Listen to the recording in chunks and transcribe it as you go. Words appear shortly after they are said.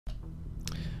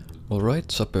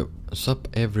Alright, sup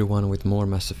everyone with more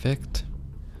Mass Effect,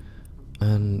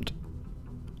 and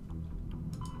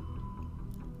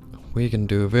we can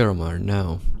do Virmire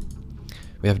now.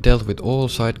 We have dealt with all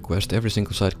side quests, every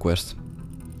single side quest,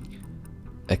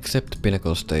 except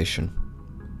Pinnacle Station.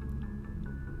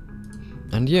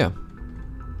 And yeah,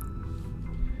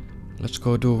 let's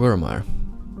go do Virmire.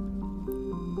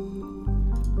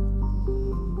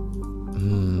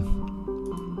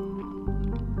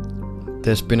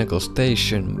 There's Pinnacle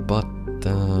Station, but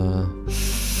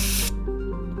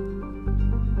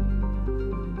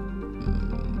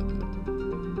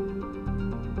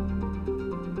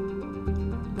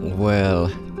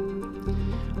well,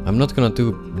 I'm not gonna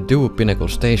do Pinnacle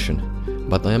Station,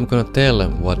 but I am gonna tell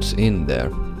them what's in there.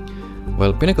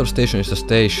 Well, Pinnacle Station is a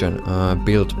station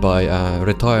built by a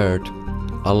retired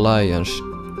Alliance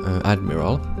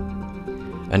admiral,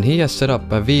 and he has set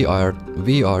up a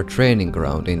VR training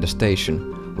ground in the station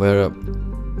where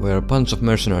a bunch of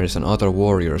mercenaries and other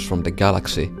warriors from the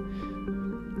galaxy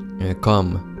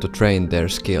come to train their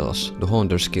skills, to hone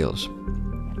their skills.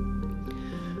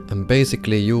 And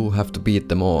basically you have to beat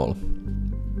them all.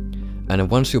 And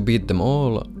once you beat them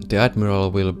all, the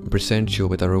admiral will present you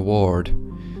with a reward,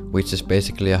 which is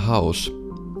basically a house.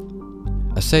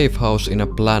 A safe house in a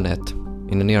planet,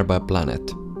 in a nearby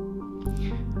planet.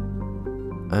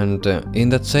 And in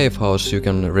that safe house you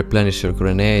can replenish your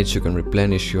grenades, you can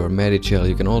replenish your medical,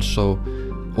 you can also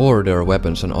order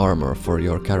weapons and armor for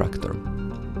your character.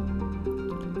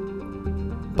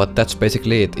 But that's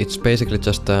basically it. It's basically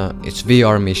just it's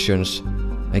VR missions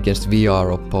against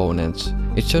VR opponents.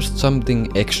 It's just something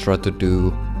extra to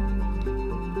do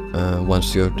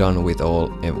once you're done with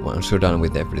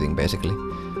everything basically.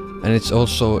 And it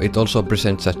also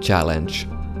presents a challenge.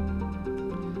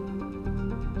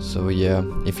 So yeah,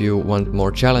 if you want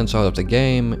more challenge out of the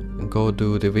game, go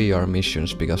do the VR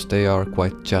missions, because they are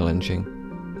quite challenging.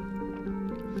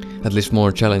 At least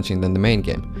more challenging than the main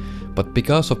game. But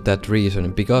because of that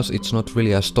reason, because it's not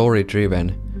really a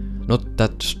story-driven, not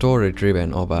that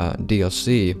story-driven of a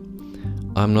DLC,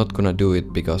 I'm not gonna do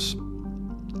it, because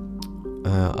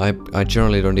I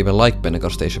generally don't even like Pinnacle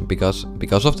Station because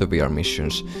of the VR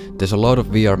missions. There's a lot of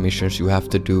VR missions you have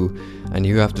to do, and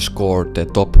you have to score the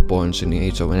top points in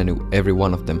each of every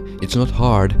one of them. It's not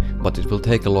hard, but it will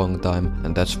take a long time,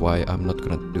 and that's why I'm not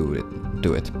gonna do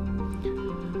it.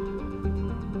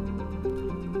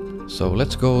 So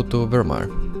let's go to Virmire,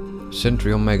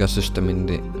 Sentry Omega system in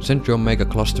the Sentry Omega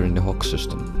cluster in the Hawk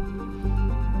system.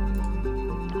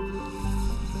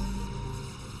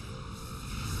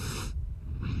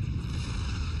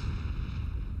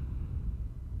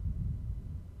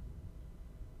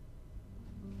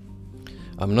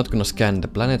 I'm not gonna scan the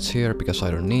planets here because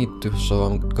I don't need to, so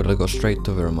I'm gonna go straight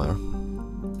to Virmire.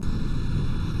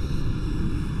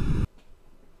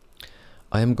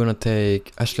 I am gonna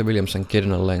take Ashley Williams and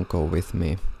Kidna Lenko with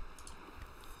me.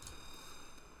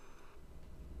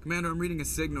 Commander, I'm reading a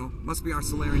signal. Must be our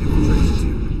Solarian infiltration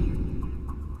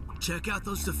team. Check out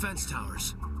those defense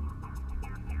towers.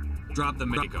 Drop them,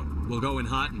 Mako. We'll go in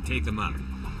hot and take them out.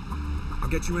 I'll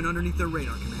get you in underneath their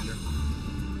radar, Commander.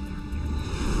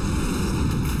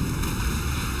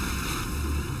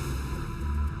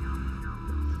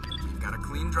 Got a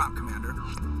clean drop, Commander.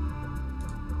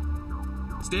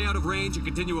 Stay out of range and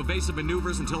continue evasive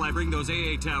maneuvers until I bring those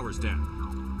AA towers down.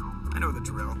 I know the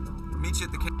drill. Meet you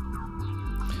at the camp.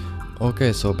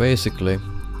 Okay, so basically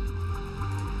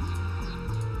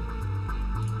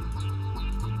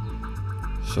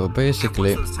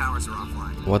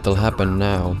what'll happen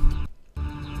now.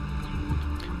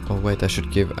 Oh wait, I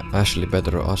should give Ashley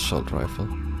better assault rifle.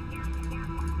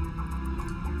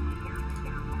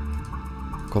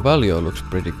 Covalio looks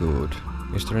pretty good.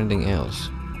 Is there anything else?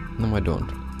 No, I don't.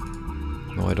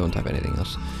 No, I don't have anything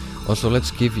else. Also,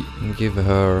 let's give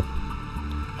her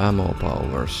ammo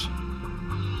powers.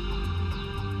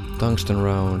 Tungsten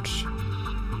rounds.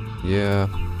 Yeah,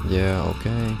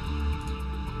 okay.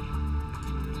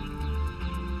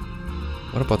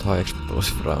 What about high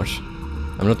explosive rounds?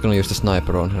 I'm not gonna use the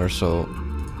sniper on her, so...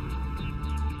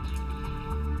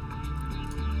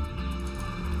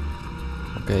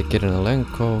 Okay, Kidna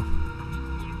Lenko.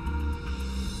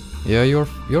 Yeah,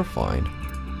 you're fine.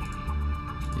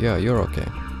 Yeah, you're okay.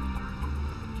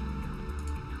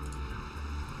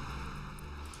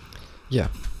 Yeah.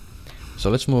 So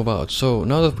let's move out. So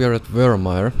now that we are at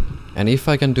Virmire, and if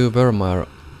I can do Virmire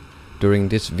during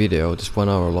this video, this 1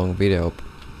 hour long video,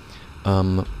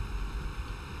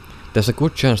 there's a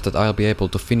good chance that I'll be able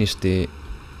to finish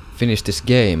this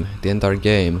game, the entire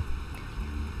game,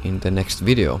 in the next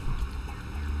video.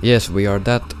 Yes, we are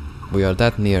that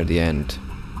near the end.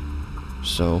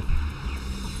 So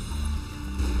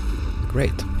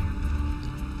Great.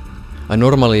 I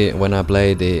normally, when I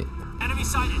play the... Enemy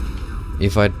sighted.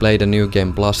 If I'd played a New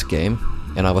Game Plus game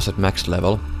and I was at max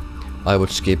level, I would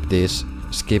skip these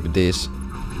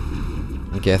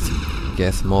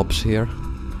Geth mobs here.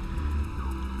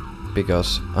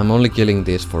 Because I'm only killing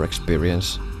these for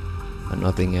experience and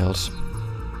nothing else.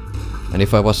 And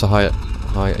if I was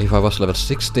if I was level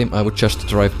 60, I would just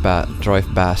drive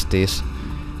past these,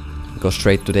 go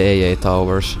straight to the AA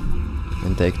towers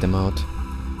and take them out.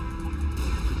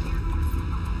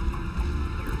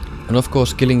 And of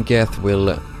course, killing Geth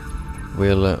will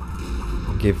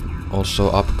give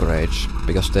also upgrades,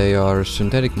 because they are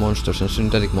synthetic monsters, and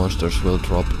synthetic monsters will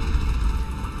drop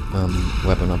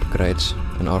weapon upgrades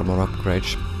and armor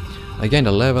upgrades. I gained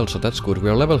a level, so that's good. We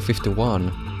are level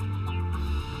 51.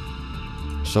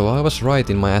 So I was right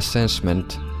in my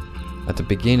assessment at the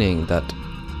beginning that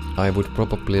I would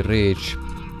probably reach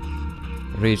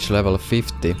level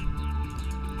 50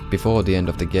 before the end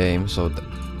of the game. So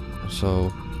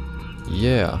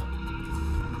yeah,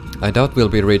 I doubt we'll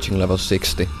be reaching level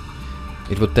 60.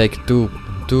 It would take two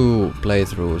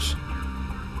playthroughs,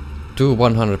 two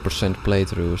 100%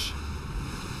 playthroughs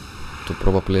to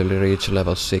probably reach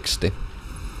level 60.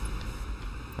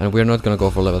 And we're not gonna go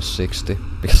for level 60,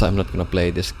 because I'm not gonna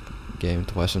play this game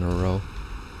twice in a row.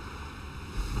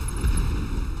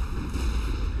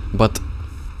 But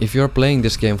if you're playing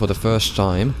this game for the first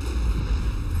time,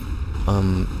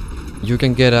 you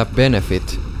can get a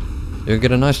benefit. You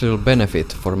get a nice little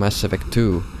benefit for Mass Effect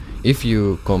 2 if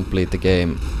you complete the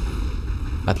game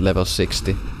at level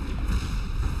 60.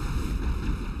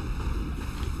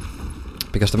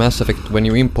 Because the Mass Effect, when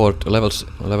you import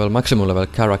maximum level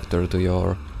character to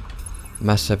your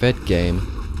Mass Effect game,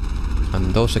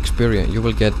 and those experience, you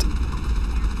will get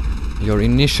your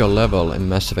initial level in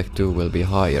Mass Effect 2 will be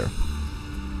higher.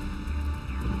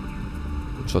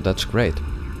 So that's great.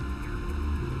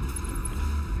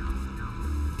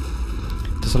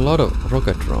 There's a lot of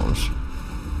rocket drones.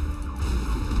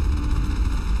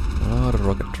 A lot of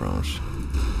rocket drones.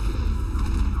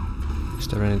 Is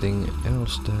there anything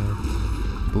else there?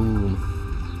 Boom.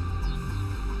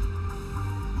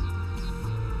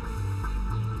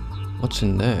 What's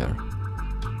in there?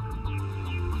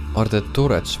 Are the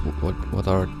turrets what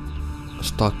are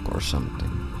stuck or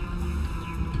something?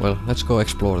 Well, let's go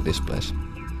explore this place.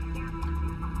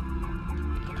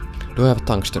 Do I have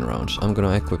tungsten rounds? I'm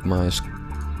gonna equip my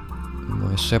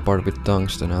Shepard with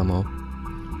tungsten ammo.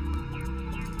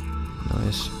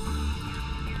 Nice.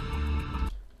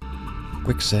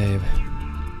 Quick save.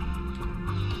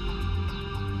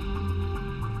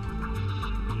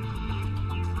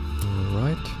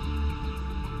 Alright.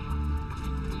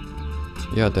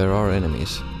 Yeah, there are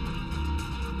enemies.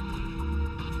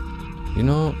 You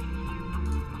know...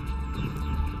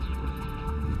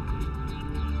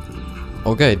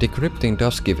 Okay, decrypting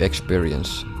does give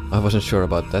experience. I wasn't sure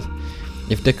about that.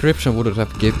 If decryption wouldn't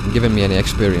have given me any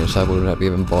experience, I wouldn't have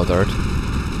even bothered.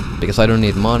 Because I don't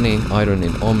need money, I don't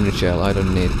need Omnigel, I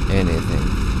don't need anything.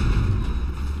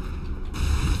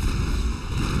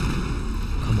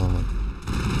 Come on.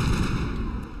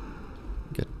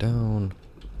 Get down.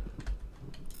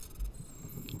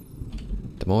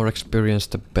 The more experience,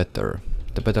 the better.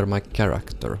 The better my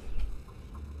character.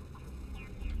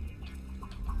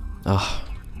 Ah.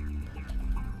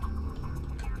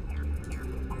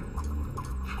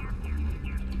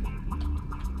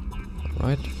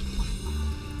 Right.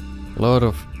 Lot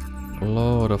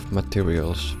of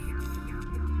materials.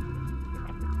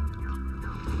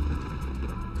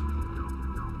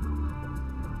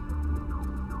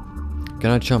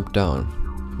 Can I jump down?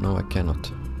 No, I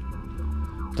cannot.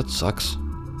 That sucks.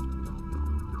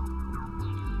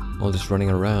 All this running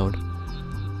around.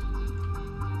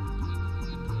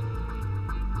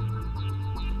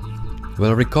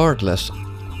 Well, regardless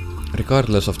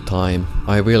of time,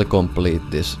 I will complete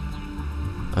this.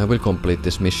 I will complete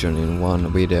this mission in one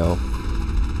video.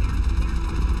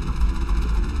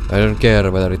 I don't care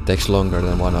whether it takes longer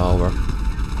than 1 hour.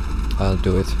 I'll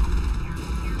do it.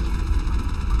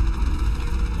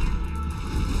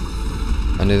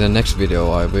 And in the next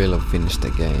video I will finish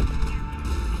the game.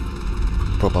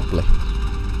 Probably.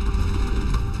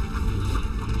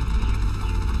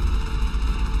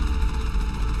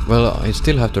 Well, I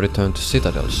still have to return to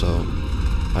Citadel, so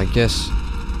I guess...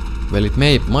 Well, it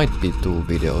might be 2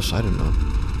 videos, I don't know.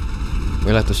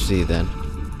 We'll have to see then.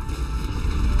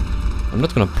 I'm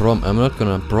not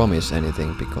gonna promise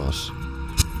anything because,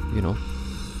 you know,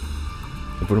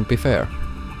 it wouldn't be fair.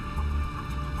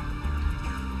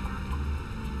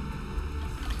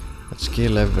 Let's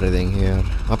kill everything here.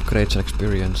 Upgrades and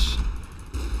experience.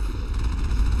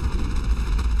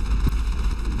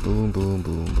 Boom, boom,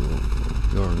 boom, boom, boom.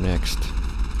 You're next.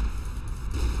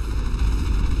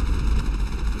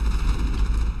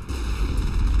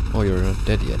 Oh, you're not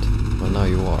dead yet. Well, now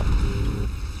you are.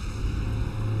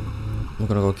 I'm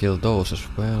gonna go kill those as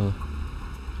well.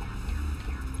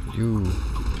 You.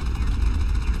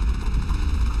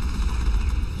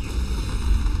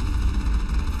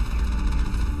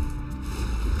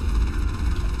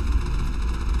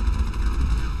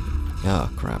 Ah,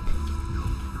 crap.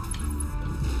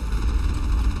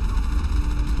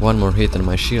 One more hit and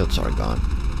my shields are gone.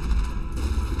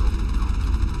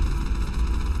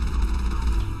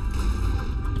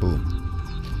 Boom.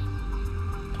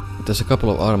 There's a couple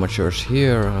of armatures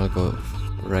here. I'll go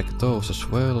wreck those as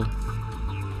well.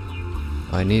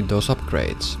 I need those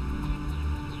upgrades.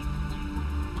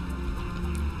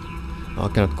 I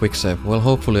cannot quick save. Well,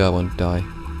 hopefully I won't die.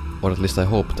 Or at least I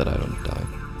hope that I don't die.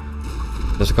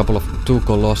 There's a couple of 2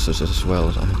 colossuses as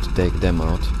well, so I have to take them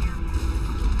out.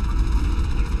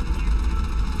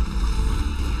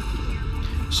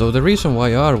 So the reason why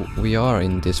we are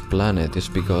in this planet is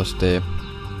because the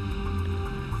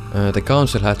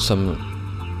council had some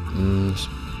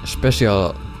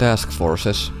special task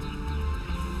forces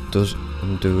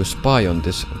to spy on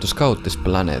this, to scout this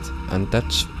planet, and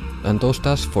those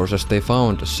task forces, they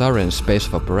found Saren's base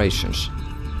of operations.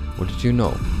 What did you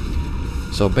know?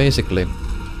 So basically,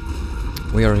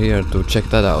 we are here to check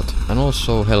that out and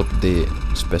also help the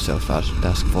special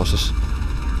task forces.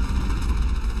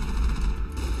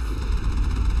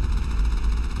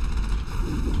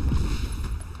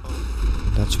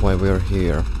 That's why we are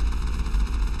here.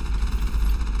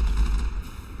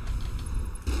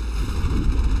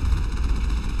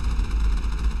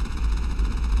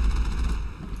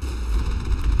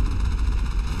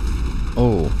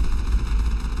 Oh.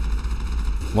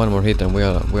 One more hit and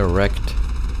we're wrecked.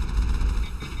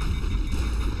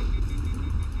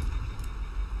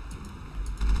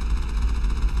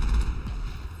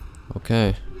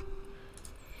 Okay.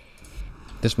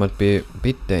 This might be a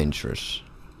bit dangerous.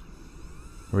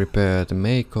 Repair the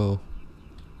Mako.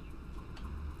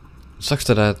 Sucks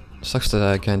that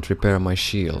I can't repair my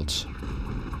shields.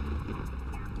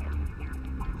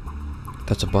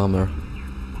 That's a bummer.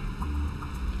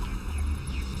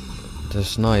 There's a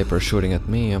sniper shooting at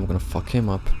me, I'm gonna fuck him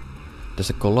up. There's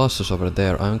a Colossus over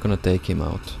there, I'm gonna take him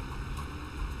out.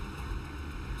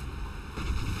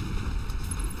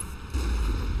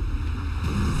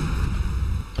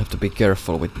 I have to be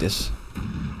careful with this.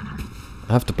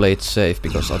 I have to play it safe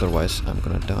because otherwise I'm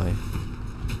gonna die.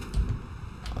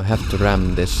 I have to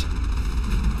ram this.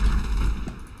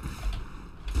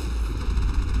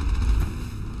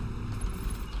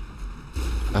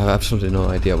 I have absolutely no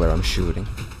idea where I'm shooting.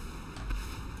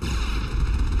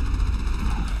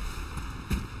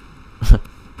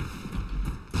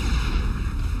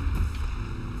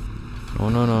 Oh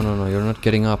no, you're not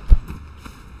getting up.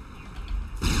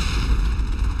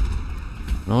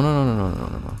 No.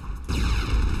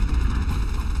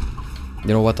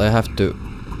 You know what, I have to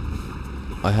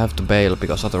bail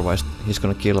because otherwise he's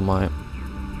gonna kill my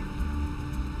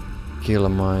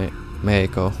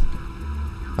Mako.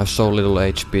 I have so little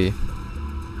HP.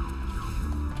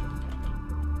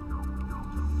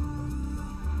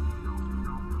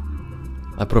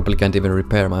 I probably can't even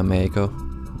repair my Mako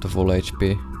to full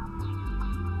HP.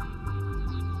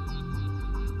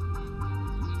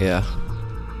 Yeah.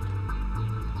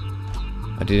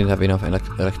 I didn't have enough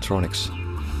electronics.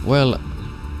 Well,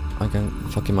 I can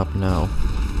fuck him up now.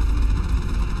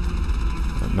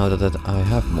 Now that I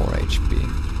have more HP.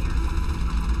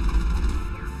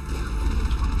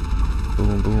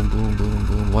 Boom, boom, boom, boom,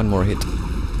 boom. One more hit.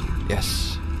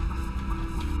 Yes.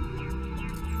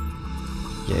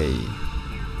 Yay.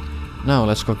 Now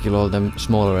let's go kill all them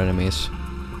smaller enemies.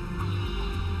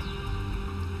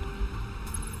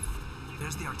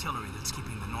 There's the artillery that's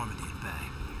keeping the Normandy at bay.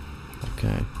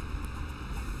 Okay.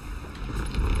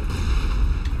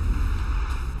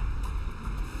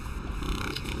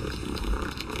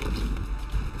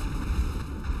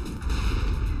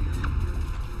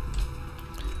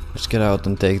 Let's get out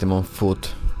and take them on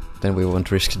foot. Then we won't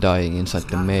risk dying inside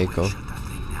the Mako.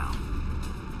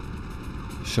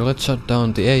 So let's shut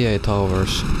down the AA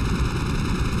towers.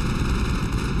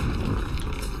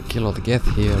 Kill all the Geth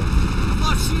here.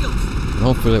 And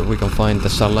hopefully we can find the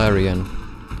Salarian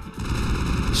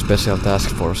Special Task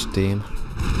Force team.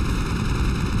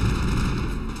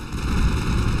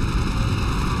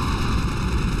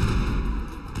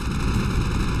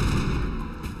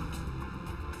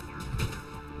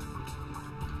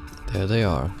 There they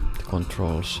are, the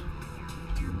controls.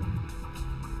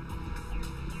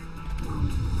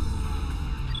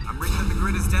 I'm reading that the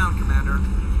grid is is down, Commander.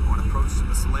 On approach to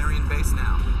the Solarian base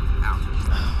now. Out.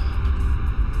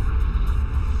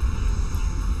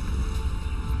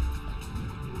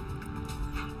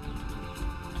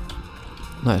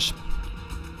 Nice.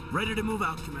 Ready to move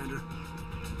out, Commander.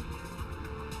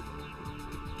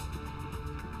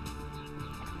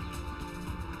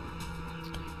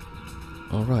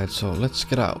 Alright, so let's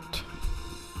get out.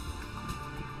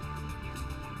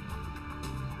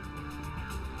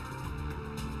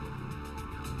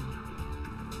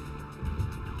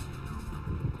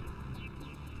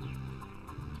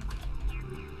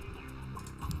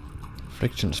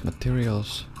 Frictionless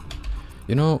materials.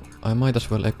 You know, I might as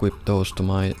well equip those to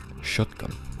my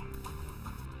shotgun.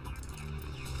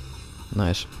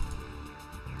 Nice.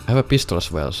 I have a pistol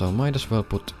as well, so might as well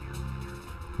put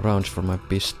rounds for my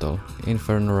pistol.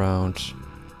 Inferno rounds.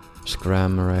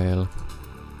 Scram rail.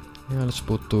 Yeah, let's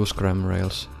put 2 scram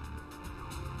rails.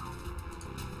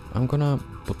 I'm gonna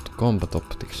put combat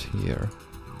optics here.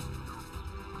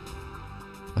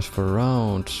 As for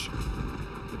rounds...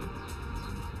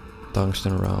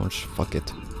 tungsten rounds, fuck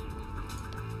it.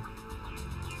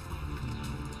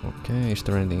 Okay, is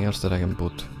there anything else that I can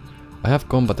put? I have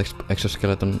combat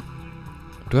exoskeleton.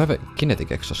 Do I have a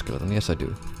kinetic exoskeleton? Yes, I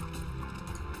do.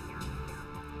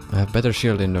 I have better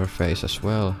shield interface as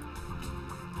well.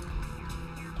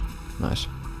 Nice.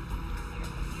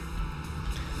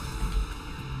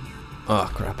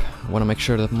 Ah, crap. I wanna make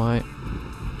sure that my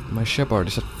Shepard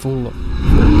is at full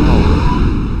power.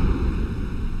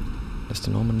 That's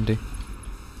the Normandy.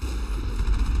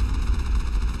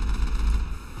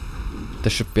 There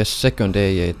should be a second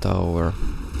AA tower.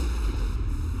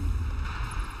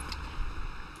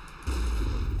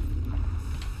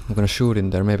 I'm gonna shoot in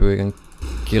there, maybe we can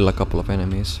kill a couple of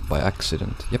enemies by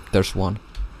accident. Yep, there's one.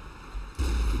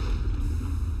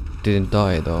 Didn't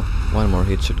die though. One more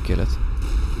hit should kill it.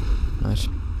 Nice.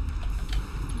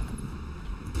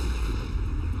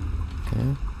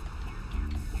 Okay.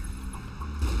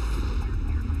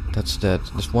 That's dead.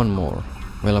 There's one more.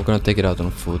 Well, I'm gonna take it out on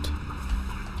foot.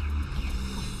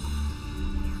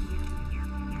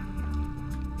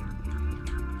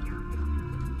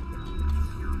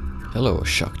 Hello,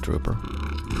 shock trooper.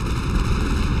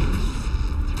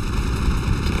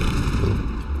 Boom.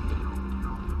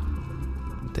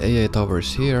 The AA tower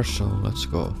is here, so let's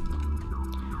go.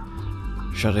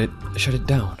 Shut it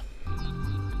down.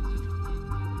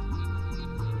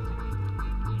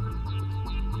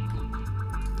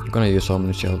 I'm gonna use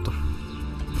Omni Shelter.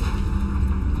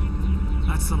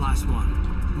 That's the last one.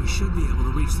 We should be able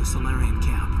to reach the Solarian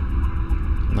camp.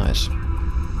 Nice.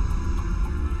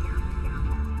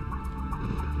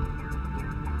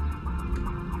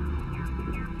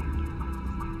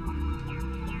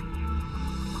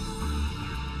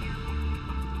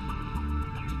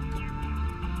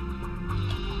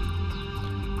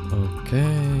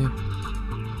 Okay.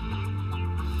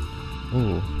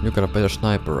 Ooh, you got a better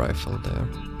sniper rifle there.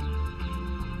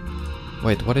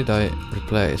 Wait, what did I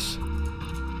replace?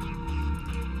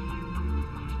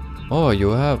 Oh,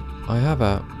 you have... I have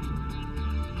a...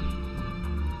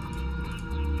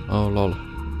 Oh, lol.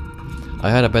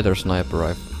 I had a better sniper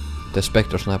rifle. The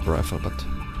Spectre sniper rifle, but...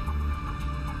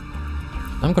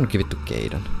 I'm gonna give it to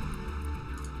Caden.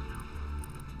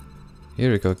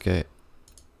 Here you go, Caden.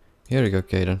 Here you go,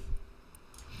 Caden.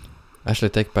 Actually,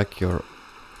 take back your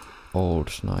old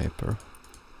sniper.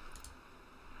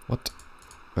 What?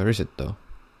 Where is it though?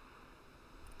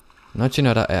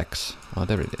 Nachinada X. Oh,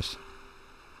 there it is.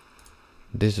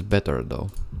 This is better though.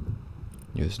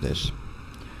 Use this.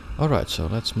 Alright, so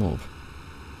let's move.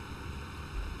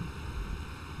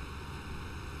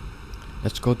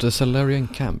 Let's go to the Solarian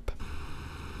camp.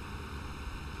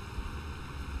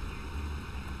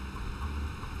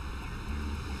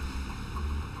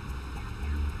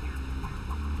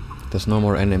 There's no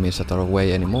more enemies that are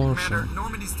away anymore, Commander, so...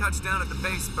 Normandy's touched down at the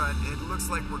base, but it looks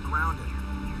like we're grounded.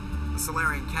 The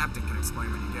Solarian captain can explain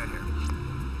when you get here.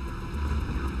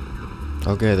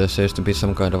 Okay, there seems to be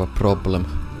some kind of a problem.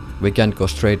 We can't go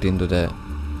straight into the...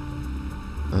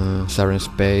 Sarin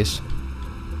space.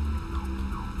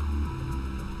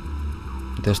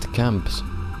 There's the camps.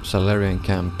 Solarian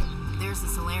camp. There's the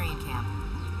Solarian camp.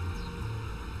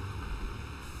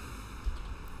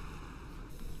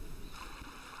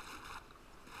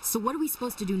 So what are we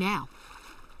supposed to do now?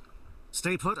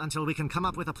 Stay put until we can come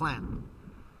up with a plan.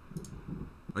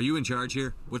 Are you in charge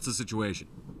here? What's the situation?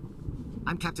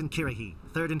 I'm Captain Kirahi,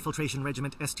 3rd Infiltration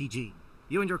Regiment STG.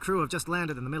 You and your crew have just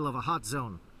landed in the middle of a hot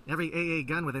zone. Every AA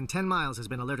gun within 10 miles has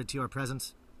been alerted to your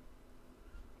presence.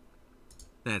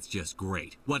 That's just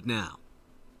great. What now?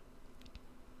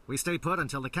 We stay put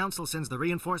until the Council sends the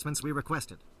reinforcements we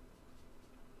requested.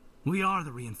 We are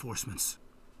the reinforcements.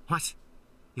 What?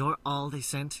 You're all they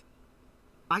sent?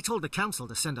 I told the Council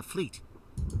to send a fleet.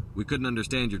 We couldn't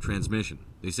understand your transmission.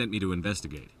 They sent me to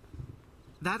investigate.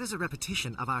 That is a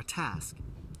repetition of our task.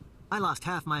 I lost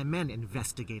half my men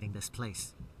investigating this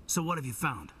place. So what have you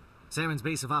found? Saren's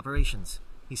base of operations.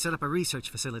 He set up a research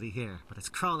facility here, but it's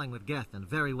crawling with Geth and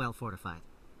very well fortified.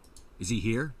 Is he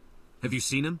here? Have you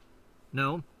seen him?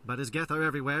 No, but his Geth are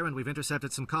everywhere, and we've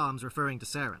intercepted some comms referring to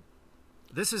Saren.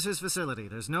 This is his facility,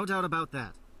 there's no doubt about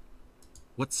that.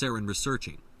 What's Saren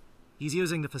researching? He's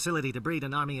using the facility to breed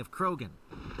an army of Krogan.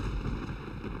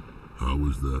 How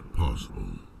is that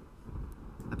possible?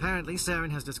 Apparently,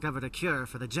 Saren has discovered a cure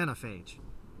for the genophage.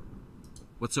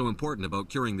 What's so important about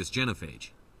curing this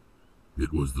genophage?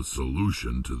 It was the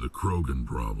solution to the Krogan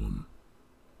problem.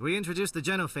 We introduced the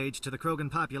genophage to the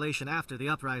Krogan population after the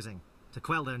uprising, to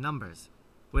quell their numbers.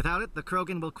 Without it, the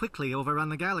Krogan will quickly overrun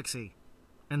the galaxy.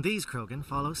 And these Krogan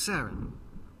follow Saren.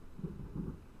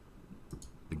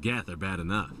 The Geth are bad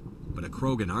enough, but a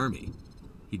Krogan army,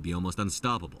 he'd be almost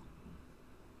unstoppable.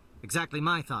 Exactly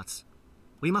my thoughts.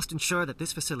 We must ensure that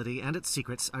this facility and its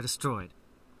secrets are destroyed.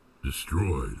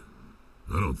 Destroyed?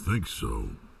 I don't think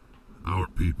so. Our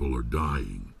people are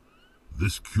dying.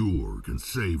 This cure can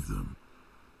save them.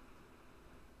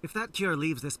 If that cure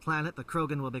leaves this planet, the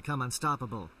Krogan will become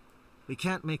unstoppable. We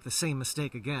can't make the same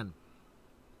mistake again.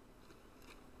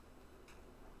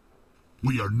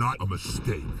 We are not a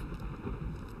mistake.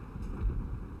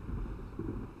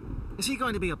 Is he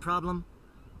going to be a problem?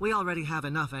 We already have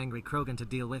enough angry Krogan to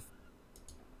deal with.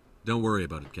 Don't worry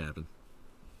about it, Captain.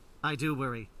 I do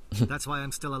worry. That's why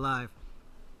I'm still alive.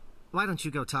 Why don't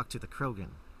you go talk to the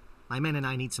Krogan? My men and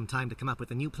I need some time to come up with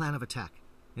a new plan of attack.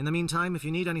 In the meantime, if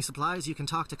you need any supplies, you can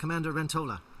talk to Commander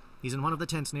Rentola. He's in one of the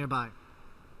tents nearby.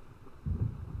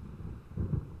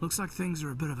 Looks like things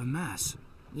are a bit of a mess.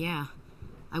 Yeah.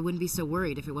 I wouldn't be so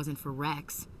worried if it wasn't for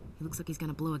Rex. He looks like he's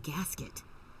gonna blow a gasket.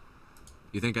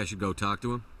 You think I should go talk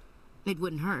to him? It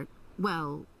wouldn't hurt.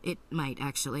 Well, it might,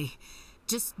 actually.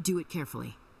 Just do it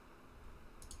carefully.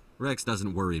 Rex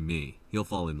doesn't worry me. He'll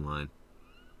fall in line.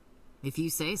 If you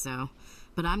say so.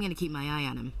 But I'm gonna keep my eye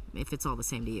on him, if it's all the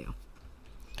same to you.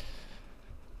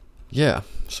 Yeah,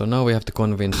 so now we have to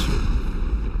convince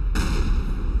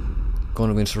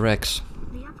Rex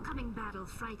The upcoming battle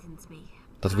frightens me.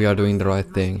 that we are doing the right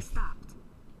thing.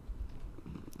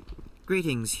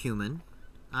 Greetings, human.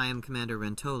 I am Commander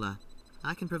Rentola.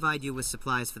 I can provide you with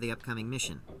supplies for the upcoming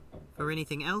mission. For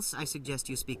anything else, I suggest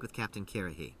you speak with Captain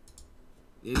Kirahi.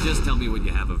 Just tell me what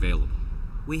you have available.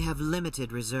 We have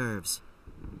limited reserves.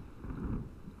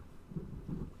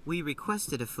 We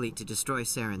requested a fleet to destroy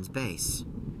Saren's base.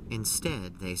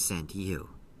 Instead, they sent you.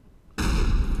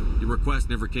 Your request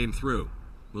never came through.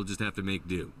 We'll just have to make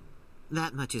do.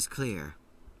 That much is clear.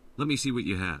 Let me see what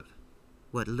you have.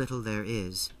 What little there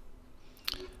is.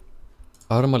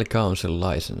 Armali Council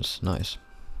license, nice.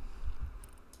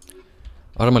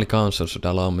 Armali Council should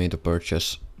allow me to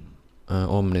purchase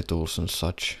Omni tools and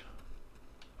such.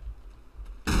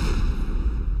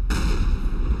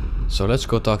 So let's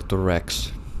go talk to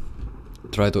Rex.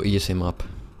 Try to ease him up.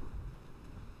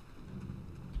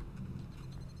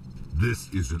 This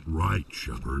isn't right,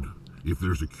 Shepard. If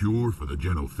there's a cure for the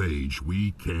genophage,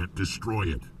 we can't destroy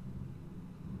it.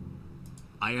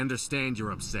 I understand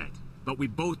you're upset, but we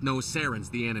both know Saren's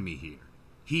the enemy here.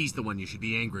 He's the one you should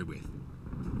be angry with.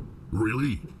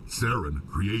 Really? Saren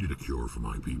created a cure for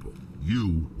my people.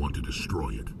 You want to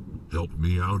destroy it. Help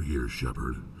me out here,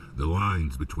 Shepard. The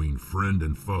lines between friend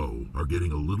and foe are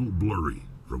getting a little blurry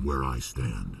from where I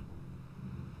stand.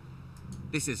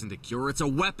 This isn't a cure, it's a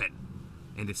weapon!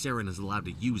 And if Saren is allowed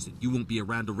to use it, you won't be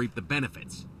around to reap the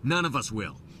benefits. None of us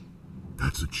will.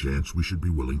 That's a chance we should be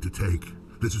willing to take.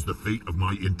 This is the fate of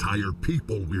my entire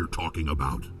people we're talking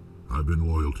about. I've been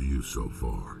loyal to you so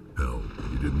far. Hell,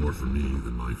 you did more for me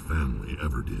than my family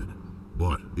ever did.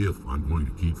 But if I'm going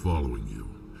to keep following you,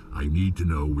 I need to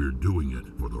know we're doing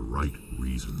it for the right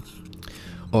reasons.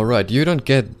 Alright, you don't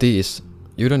get this.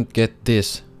 You don't get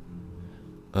this.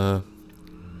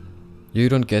 You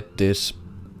don't get this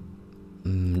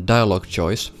dialogue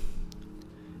choice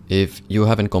if you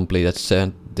haven't completed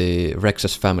the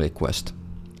Rex's family quest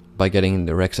by getting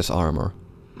the Rex's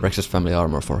family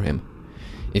armor for him.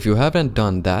 If you haven't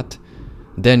done that,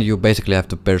 then you basically have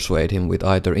to persuade him with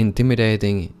either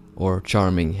intimidating or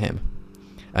charming him.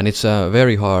 And it's a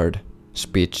very hard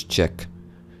speech check.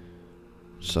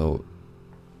 So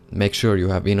make sure you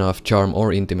have enough charm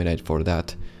or intimidate for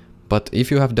that. But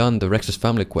if you have done the Rex's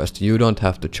family quest, you don't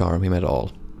have to charm him at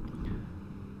all.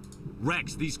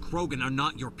 Rex, these Krogan are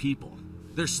not your people.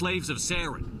 They're slaves of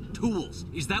Saren. Tools.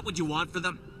 Is that what you want for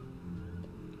them?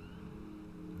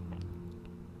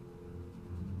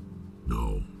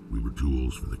 were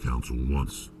tools for the Council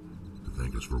once. To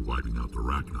thank us for wiping out the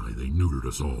Rachni, they neutered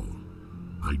us all.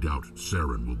 I doubt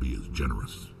Saren will be as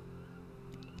generous.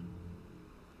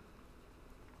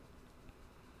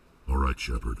 All right,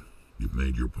 Shepard. You've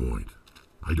made your point.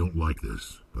 I don't like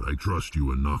this, but I trust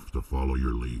you enough to follow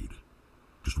your lead.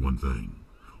 Just one thing.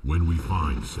 When we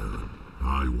find Saren,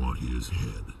 I want his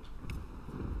head.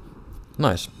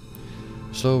 Nice.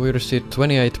 So we received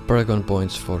 28 Paragon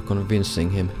points for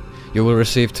convincing him. You will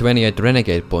receive 28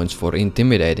 Renegade points for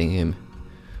intimidating him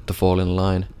to fall in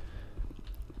line.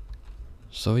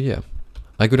 So yeah.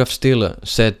 I could have still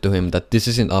said to him that this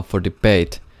isn't up for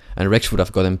debate, and Rex would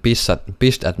have gotten pissed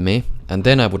at me, and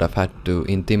then I would have had to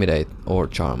intimidate or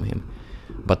charm him.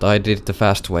 But I did it the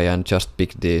fast way and just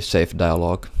picked the safe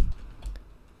dialogue.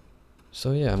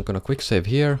 So yeah, I'm gonna quick save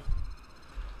here.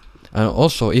 And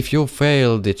also, if you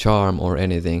fail the charm or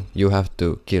anything, you have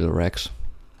to kill Rex.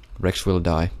 Rex will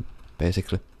die,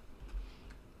 basically.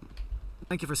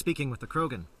 Thank you for speaking with the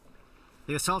Krogan.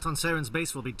 The assault on Saren's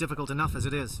base will be difficult enough as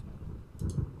it is.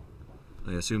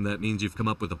 I assume that means you've come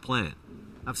up with a plan.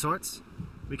 Of sorts.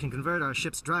 We can convert our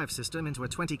ship's drive system into a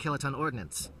 20-kiloton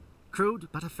ordnance. Crude,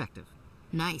 but effective.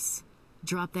 Nice.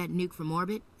 Drop that nuke from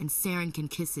orbit, and Saren can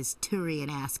kiss his Turian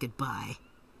ass goodbye.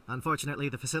 Unfortunately,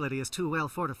 the facility is too well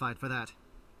fortified for that.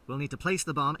 We'll need to place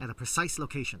the bomb at a precise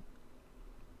location.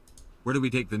 Where do we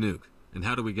take the nuke? And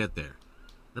how do we get there?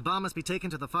 The bomb must be taken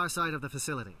to the far side of the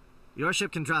facility. Your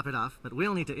ship can drop it off, but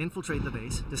we'll need to infiltrate the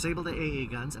base, disable the AA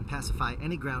guns, and pacify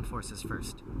any ground forces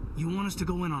first. You want us to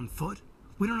go in on foot?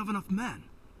 We don't have enough men.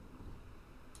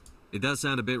 It does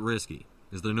sound a bit risky.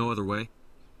 Is there no other way?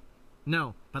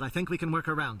 No, but I think we can work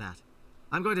around that.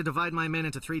 I'm going to divide my men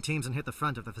into 3 teams and hit the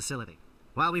front of the facility.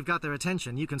 While we've got their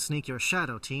attention, you can sneak your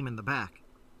shadow team in the back.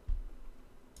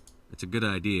 It's a good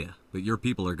idea, but your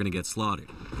people are going to get slaughtered.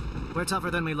 We're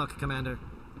tougher than we look, Commander.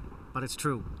 But it's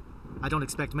true. I don't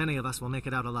expect many of us will make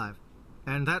it out alive.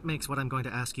 And that makes what I'm going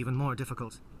to ask even more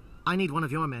difficult. I need one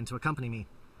of your men to accompany me,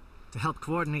 to help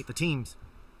coordinate the teams.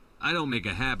 I don't make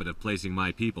a habit of placing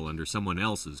my people under someone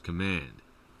else's command.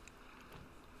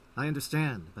 I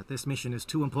understand, but this mission is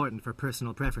too important for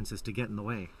personal preferences to get in the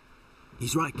way.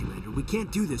 He's right, Commander. We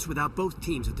can't do this without both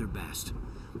teams at their best.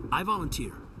 I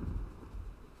volunteer.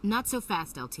 Not so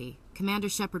fast, LT. Commander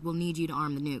Shepard will need you to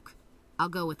arm the nuke. I'll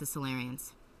go with the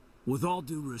Solarians. With all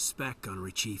due respect,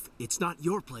 Gunnery Chief, it's not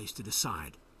your place to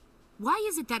decide. Why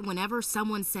is it that whenever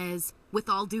someone says, with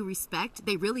all due respect,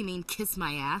 they really mean kiss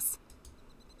my ass?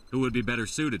 Who would be better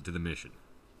suited to the mission?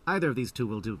 Either of these two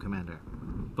will do, Commander.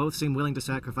 Both seem willing to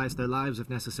sacrifice their lives if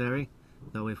necessary,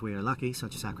 though if we are lucky,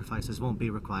 such sacrifices won't be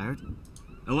required.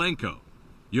 Alenko,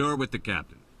 you're with the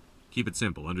captain. Keep it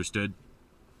simple, understood?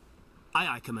 Aye,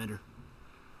 aye, Commander.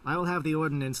 I will have the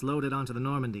ordnance loaded onto the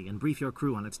Normandy and brief your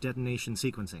crew on its detonation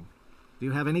sequencing. Do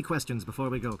you have any questions before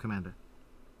we go, Commander?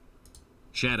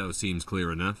 Shadow seems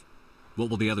clear enough. What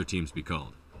will the other teams be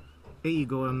called?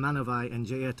 Igor, Manovai, and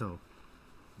Jaeto.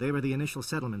 They were the initial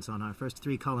settlements on our first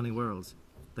 3 colony worlds.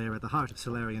 They are at the heart of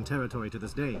Solarian territory to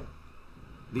this day.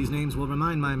 These names will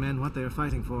remind my men what they are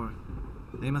fighting for.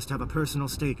 They must have a personal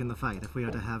stake in the fight if we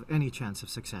are to have any chance of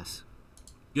success.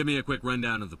 Give me a quick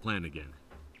rundown of the plan again.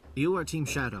 You are Team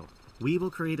Shadow. We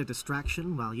will create a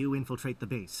distraction while you infiltrate the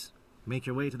base. Make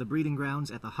your way to the breeding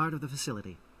grounds at the heart of the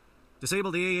facility.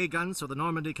 Disable the AA guns so the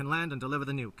Normandy can land and deliver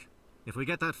the nuke. If we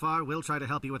get that far, we'll try to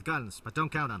help you with guns, but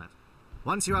don't count on it.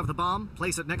 Once you have the bomb,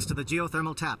 place it next to the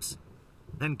geothermal taps.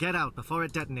 Then get out before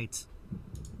it detonates.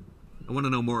 I want to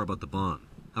know more about the bomb.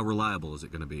 How reliable is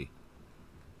it going to be?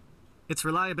 Its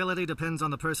reliability depends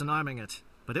on the person arming it,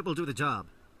 but it will do the job.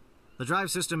 The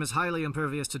drive system is highly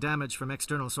impervious to damage from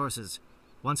external sources.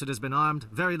 Once it has been armed,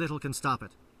 very little can stop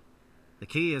it. The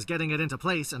key is getting it into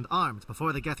place and armed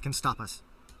before the Geth can stop us.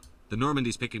 The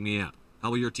Normandy's picking me up.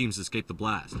 How will your teams escape the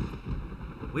blast?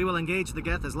 We will engage the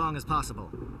Geth as long as possible.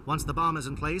 Once the bomb is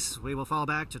in place, we will fall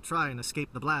back to try and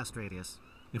escape the blast radius.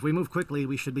 If we move quickly,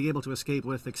 we should be able to escape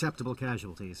with acceptable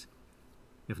casualties.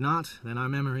 If not, then our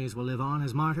memories will live on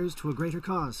as martyrs to a greater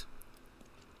cause.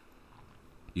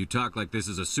 You talk like this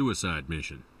is a suicide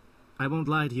mission. I won't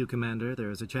lie to you, Commander.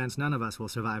 There is a chance none of us will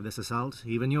survive this assault,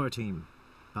 even your team.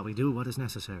 But we do what is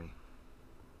necessary.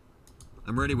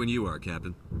 I'm ready when you are,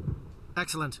 Captain.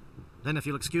 Excellent. Then if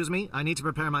you'll excuse me, I need to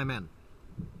prepare my men.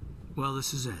 Well,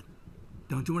 this is it.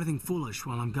 Don't do anything foolish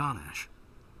while I'm gone, Ash.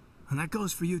 And that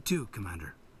goes for you too,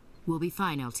 Commander. We'll be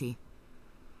fine, LT.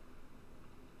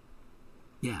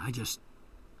 Yeah,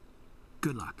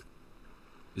 good luck.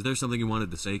 Is there something you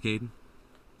wanted to say, Caden?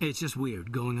 It's just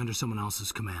weird going under someone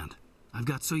else's command. I've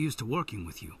got so used to working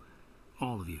with you.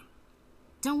 All of you.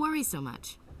 Don't worry so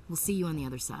much. We'll see you on the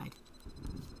other side.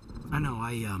 I know,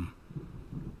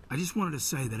 I just wanted to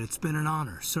say that it's been an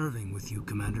honor serving with you,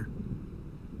 Commander.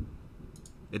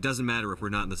 It doesn't matter if we're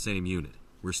not in the same unit.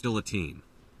 We're still a team.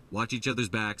 Watch each other's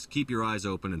backs, keep your eyes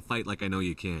open, and fight like I know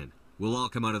you can. We'll all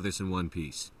come out of this in one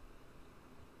piece.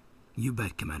 You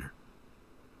bet, Commander.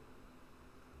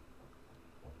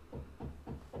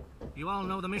 You all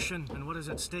know the mission and what is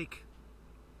at stake.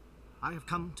 I have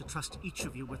come to trust each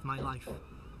of you with my life,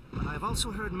 but I have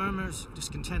also heard murmurs of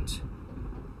discontent.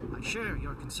 I share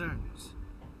your concerns.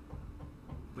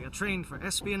 We are trained for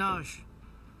espionage.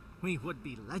 We would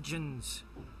be legends,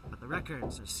 but the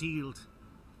records are sealed.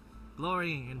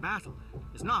 Glory in battle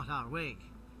is not our way.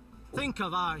 Think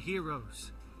of our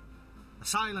heroes. The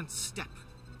silent steppe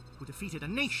who defeated a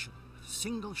nation with a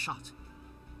single shot.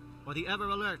 Or the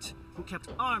ever-alert who kept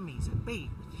armies at bay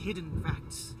with hidden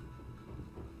facts.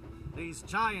 These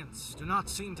giants do not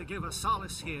seem to give us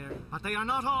solace here, but they are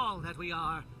not all that we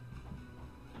are.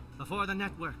 Before the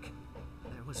network,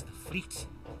 there was the fleet.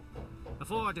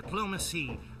 Before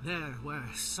diplomacy, there were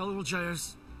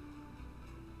soldiers.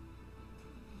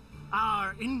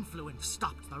 Our influence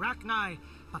stopped the Rachni,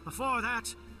 but before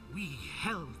that, we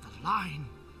held the line.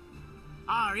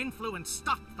 Our influence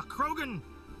stopped the Krogan,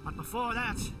 but before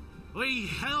that, we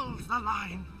held the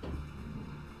line.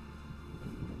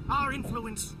 Our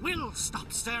influence will stop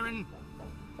Saren.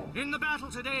 In the battle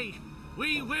today,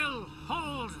 we will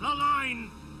hold the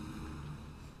line.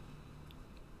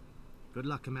 Good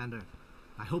luck, Commander.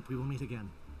 I hope we will meet again.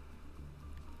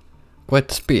 Quite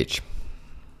the speech.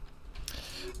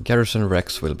 Garrus and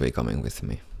Rex will be coming with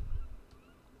me.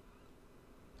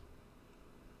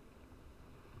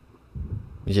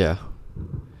 Yeah.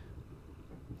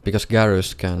 Because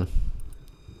Garrus can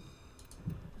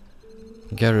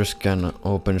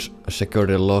open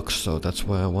security locks, so that's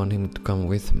why I want him to come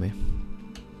with me.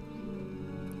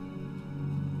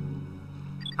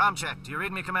 Comm check. Do you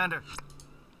read me, Commander?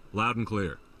 Loud and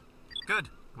clear. Good.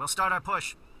 We'll start our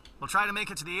push. We'll try to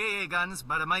make it to the AA guns,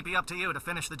 but it might be up to you to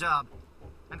finish the job.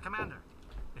 And Commander,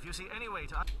 if you see any way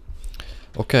to...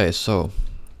 Okay, so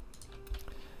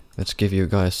let's give you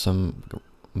guys some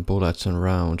bullets and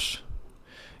rounds.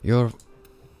 Your...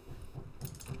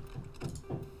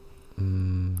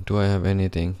 do I have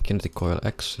anything? Kinetic coil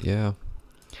X, yeah.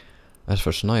 As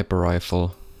for sniper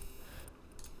rifle,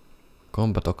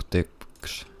 combat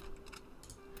optics,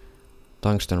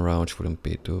 tungsten rounds wouldn't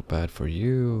be too bad for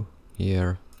you.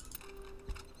 Here.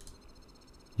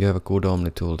 You have a good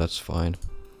Omni tool, that's fine.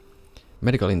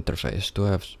 Medical interface, do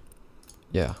I have...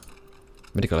 yeah.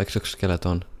 Medical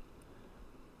exoskeleton.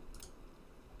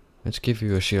 Let's give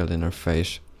you a shield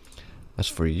interface. As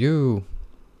for you...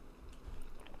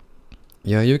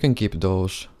 yeah, you can keep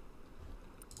those.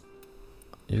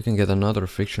 You can get another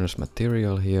frictionless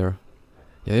material here.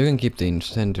 Yeah, you can keep the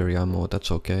incendiary ammo,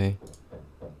 that's okay.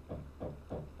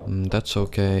 That's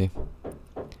okay.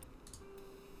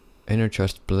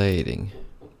 Energized blading.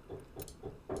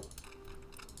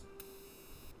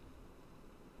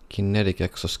 Kinetic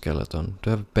exoskeleton. Do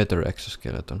I have a better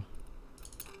exoskeleton?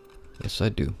 Yes, I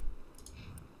do.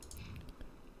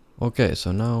 Okay,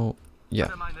 so now... yeah.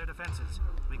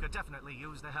 We could definitely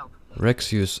use the help.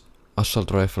 Rex use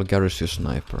assault rifle, Garrus use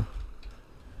sniper.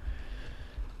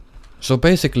 So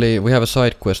basically we have a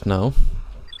side quest now.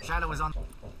 Shadow is on.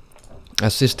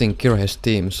 Assisting Kirohe's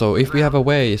team. So if we have a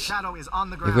ways,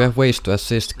 if we have ways to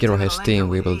assist Kirohe's team,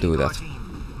 we will do that.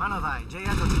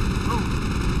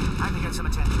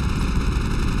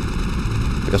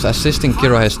 Because assisting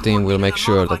Kirohe's team will make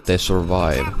sure that they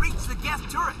survive. Reach the Geth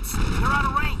turrets. They're out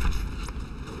of range.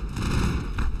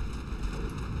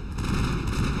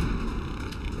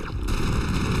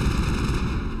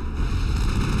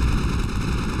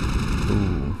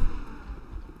 Ooh.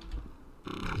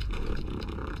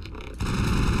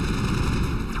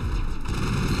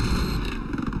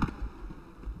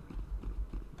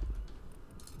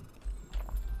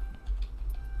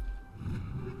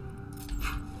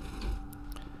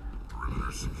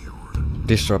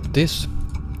 Disrupt this.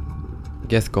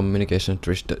 Geth communication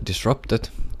disrupted.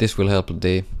 This will help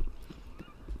the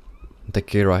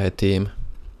Kirohe team.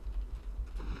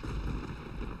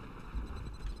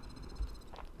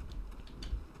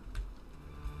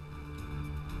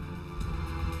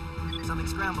 Something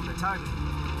scrambled the target.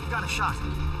 You've got a shot.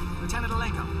 Lieutenant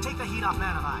Alenko, take the heat off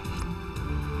Manavai.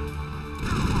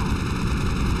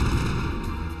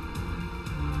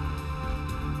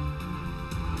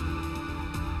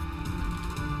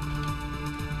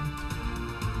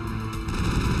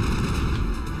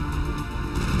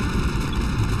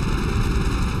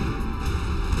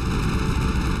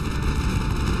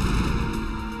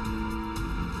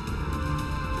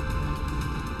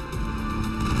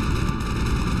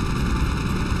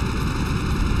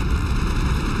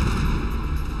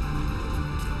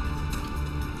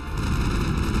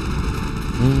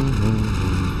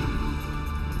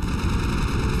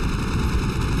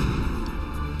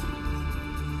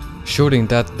 Shooting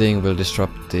that thing will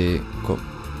disrupt the...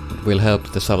 will help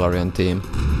the Salarian team.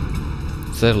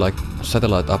 Satellite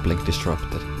uplink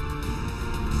disrupted.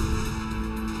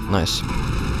 Nice.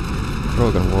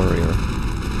 Krogan warrior.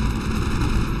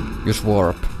 Use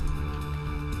warp.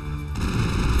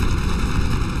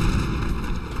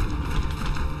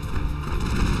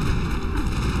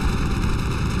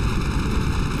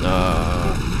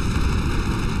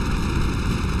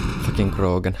 Fucking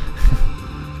Krogan.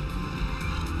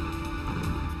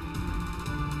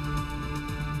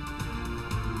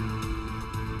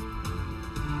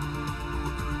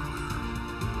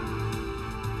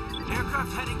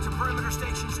 Aircraft heading to perimeter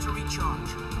stations to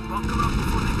recharge. Bunker up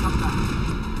before they come back.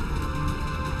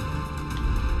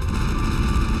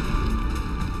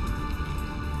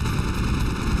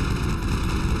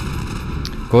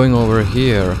 Going over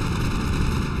here.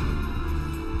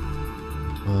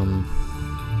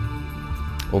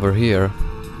 Over here,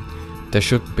 there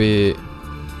should be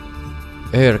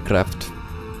aircraft.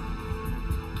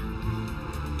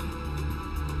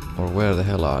 Or where the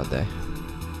hell are they?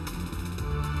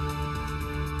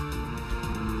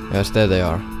 Yes, there they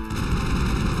are.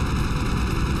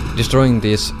 Destroying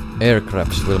these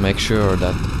aircrafts will make sure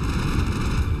that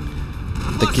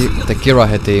the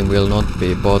Kirahe team will not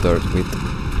be bothered with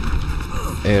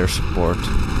air support.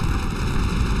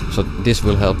 So this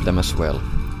will help them as well.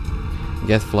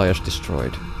 Geth flyers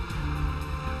destroyed.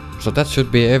 So that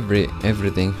should be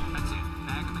everything,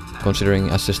 considering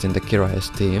assisting the Kirahe's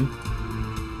team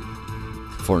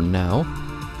for now.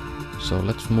 So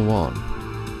let's move on.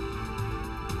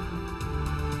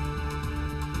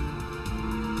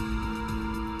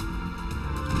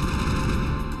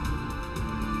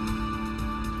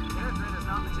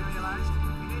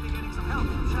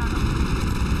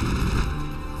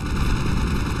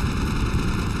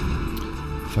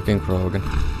 Fucking Krogan.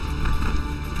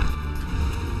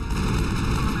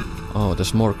 Oh,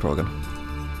 there's more Krogan.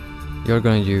 You're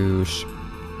gonna use...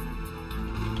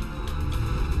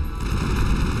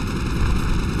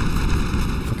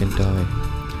 Fucking die.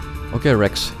 Okay,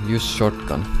 Rex, use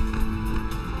shotgun.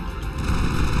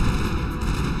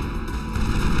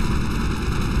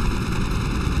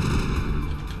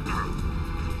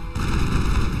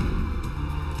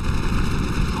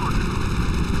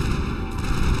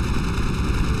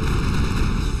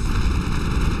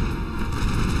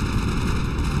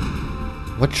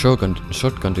 What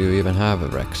shotgun do you even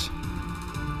have, Rex?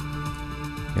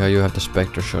 Yeah, you have the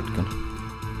Spectre shotgun.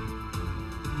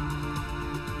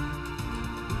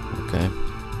 Okay.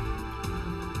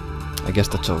 I guess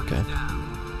that's okay.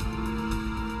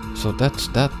 So that's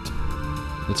that.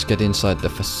 Let's get inside the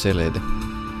facility.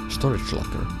 Storage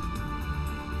locker.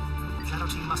 Shadow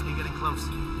team must be getting close.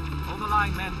 Hold the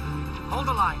line, men. Hold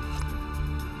the line.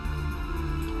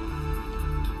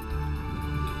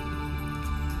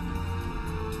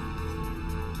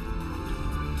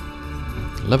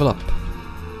 Level up.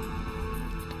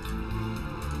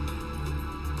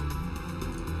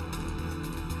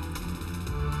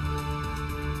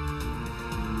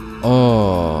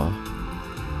 Oh,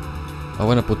 I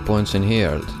wanna put points in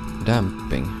here.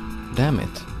 Damping. Damn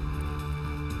it.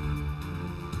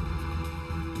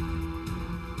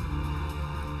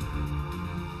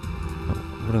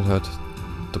 Wouldn't hurt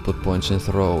to put points in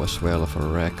throw as well for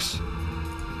Rex.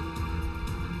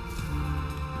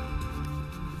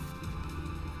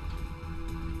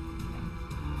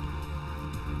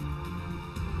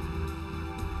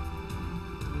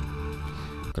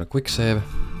 Gonna quick save.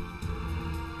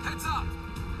 Heads up!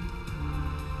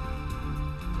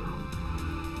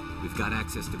 We've got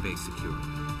access to base security.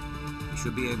 We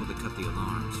should be able to cut the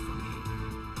alarms from here.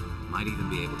 Might even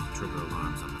be able to trigger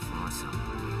alarms on the far side of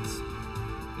the base.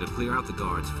 It'll clear out the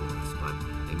guards for us, but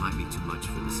they might be too much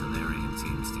for the Salarian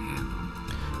teams to handle.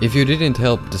 If you didn't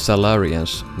help the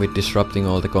Salarians with disrupting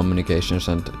all the communications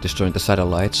and destroying the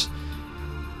satellites,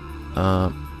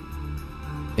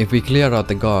 if we clear out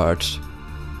the guards,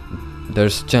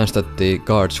 there's a chance that the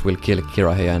guards will kill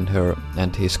Kirahe and her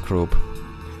and his group.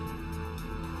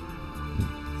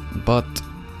 But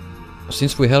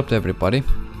since we helped everybody,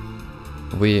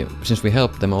 since we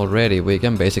helped them already, we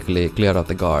can basically clear out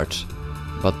the guards.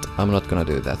 But I'm not gonna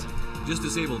do that. Just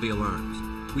disable the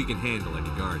alarms. We can handle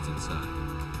any guards inside.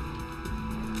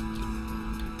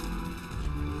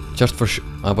 Just for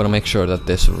I wanna make sure that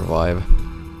they survive.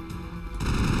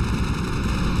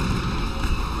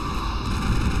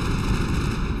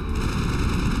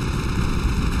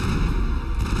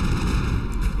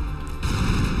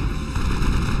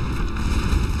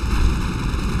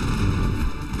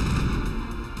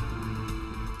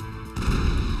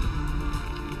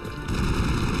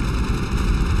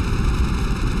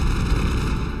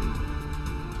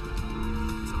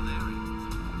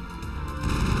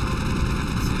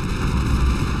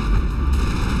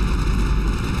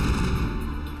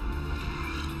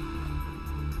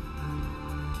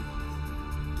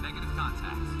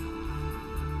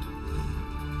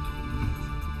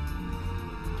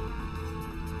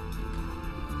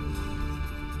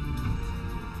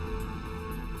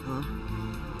 Hello?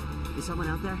 Is someone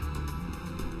out there?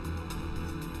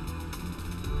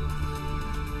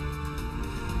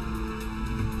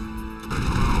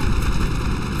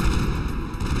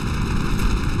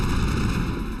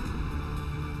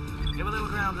 Give a little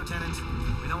ground, Lieutenant.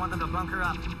 We don't want them to bunker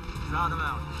up. Draw them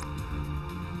out.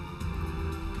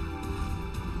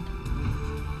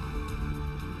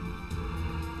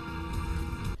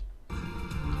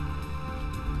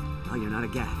 Oh, you're not a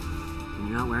Geth. And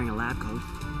you're not wearing a lab coat.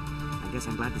 I guess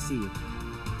I'm glad to see you.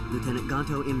 Lieutenant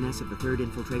Gonto Imnes of the 3rd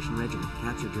Infiltration Regiment,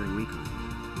 captured during recon.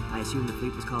 I assume the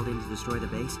fleet was called in to destroy the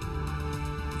base?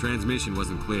 Transmission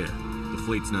wasn't clear. The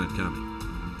fleet's not coming.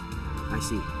 I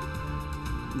see.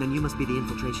 Then you must be the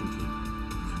infiltration team.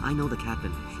 I know the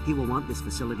captain. He will want this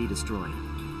facility destroyed.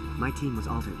 My team was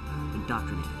altered,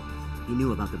 indoctrinated. He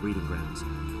knew about the breeding grounds.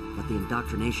 But the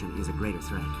indoctrination is a greater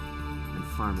threat, and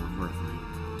far more horrifying.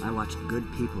 I watched good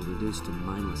people reduced to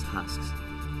mindless husks.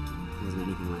 There wasn't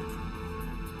anything left.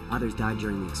 Others died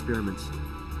during the experiments.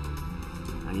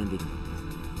 I envied them.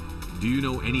 Do you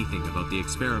know anything about the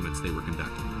experiments they were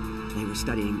conducting? They were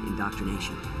studying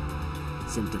indoctrination.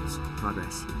 Symptoms,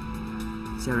 progress.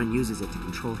 Saren uses it to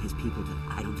control his people, but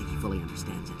I don't think he fully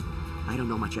understands it. I don't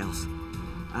know much else.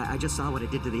 I just saw what it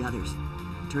did to the others.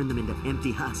 Turned them into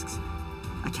empty husks.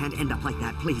 I can't end up like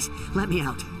that, please. Let me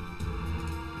out.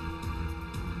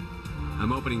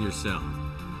 I'm opening your cell,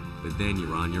 but then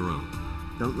you're on your own.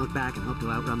 Don't look back and hope to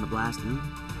outrun the blast,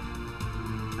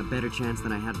 A better chance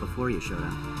than I had before you showed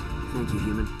up. Thank you,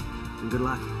 human. And good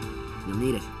luck. You'll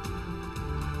need it.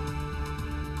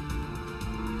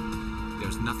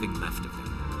 There's nothing left of them.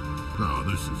 No,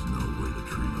 this is no way to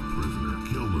treat a prisoner.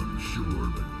 Kill them, sure,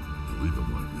 but leave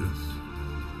them like this.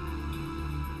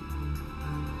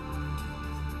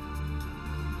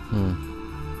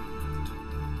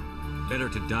 Better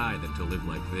to die than to live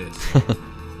like this.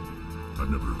 I've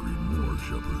never agreed more,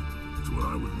 Shepard. It's what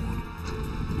I would want.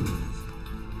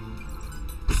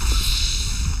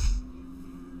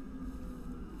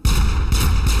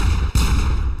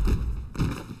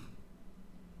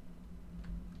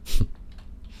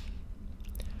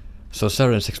 So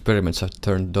Saren's experiments have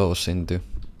turned those into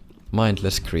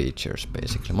mindless creatures,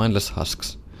 basically. Mindless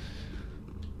husks.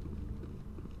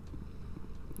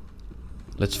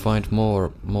 Let's find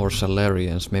more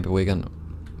Salarians. Maybe we can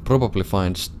probably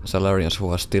find Salarians who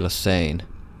are still sane.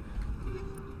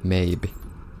 Maybe.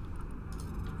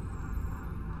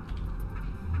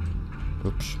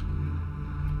 Oops.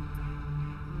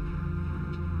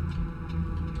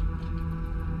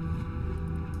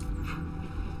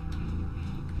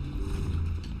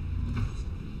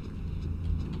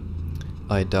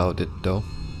 I doubt it though.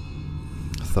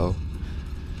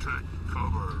 Take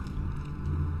cover.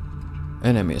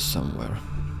 Enemies somewhere.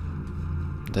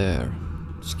 There.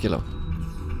 Skillo.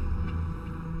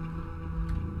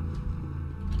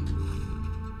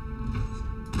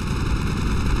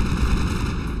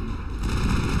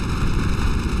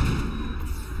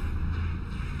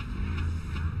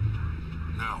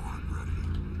 Now I'm ready.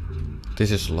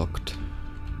 This is locked.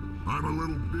 I'm a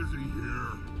little busy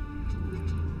here.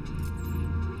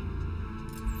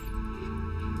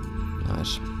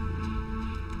 Nice.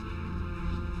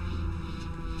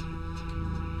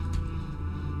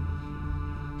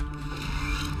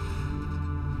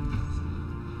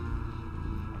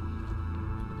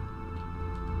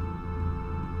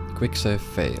 Quick save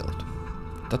failed.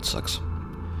 That sucks.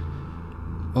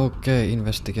 Okay,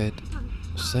 investigate.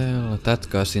 Cell. That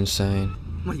guy's insane.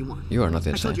 What do you want? You are not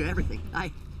insane. I told you everything.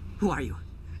 Who are you?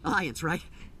 Alliance, right?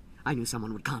 I knew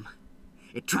someone would come.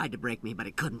 It tried to break me, but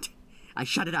it couldn't. I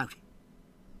shut it out.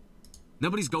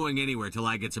 Nobody's going anywhere till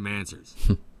I get some answers.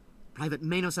 Private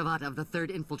Mano Savata of the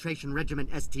 3rd Infiltration Regiment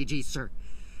STG, sir.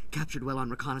 Captured well on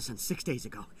reconnaissance 6 days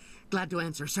ago. Glad to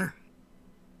answer, sir.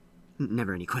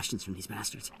 Never any questions from these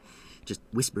bastards. Just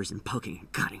whispers and poking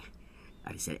and cutting.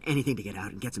 I'd have said anything to get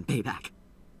out and get some payback.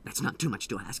 That's not too much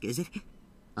to ask, is it?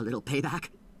 A little payback?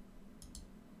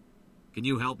 Can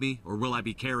you help me, or will I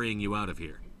be carrying you out of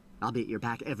here? I'll be at your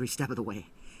back every step of the way.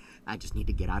 I just need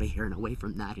to get out of here and away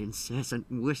from that incessant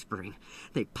whispering.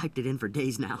 They piped it in for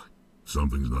days now.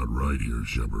 Something's not right here,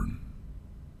 Shepard.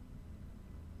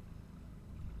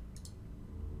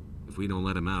 If we don't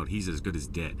let him out, he's as good as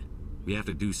dead. We have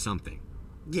to do something.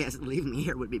 Yes, leaving me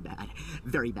here would be bad.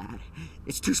 Very bad.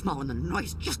 It's too small and the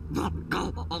noise just won't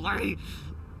go away.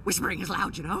 Whispering is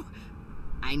loud, you know?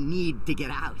 I need to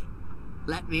get out.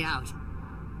 Let me out.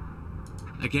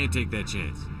 I can't take that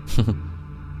chance.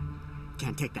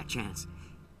 Can't take that chance.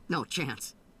 No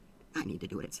chance. I need to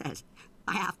do what it says.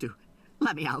 I have to.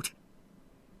 Let me out.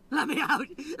 Let me out!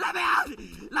 Let me out!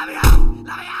 Let me out!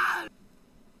 Let me out!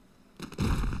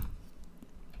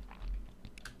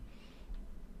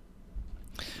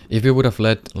 If we would have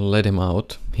let him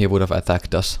out, he would have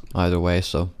attacked us either way,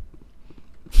 so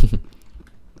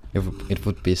it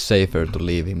would be safer to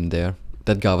leave him there.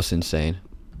 That guy was insane.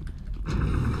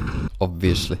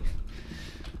 Obviously.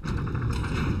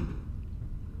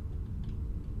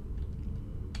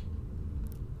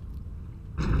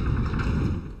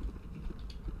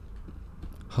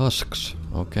 Husks,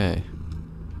 okay.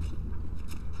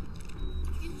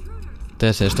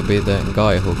 There seems to be the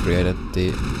guy who created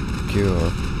the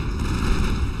cure.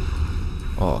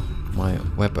 Oh, my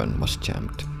weapon was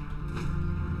jammed.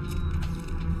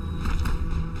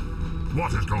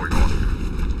 What is going on here?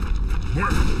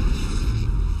 Where?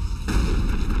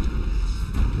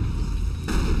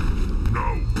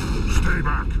 No, stay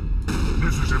back.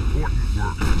 This is important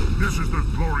work. This is the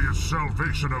glorious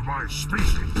salvation of my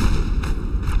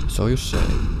species. So you say.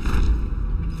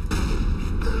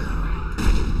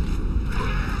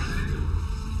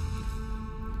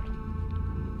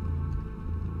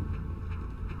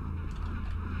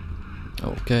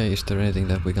 Okay, is there anything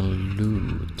that we can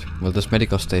loot? Well, this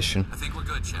medical station. I think we're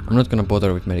good, Shepard. I'm not gonna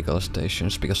bother with medical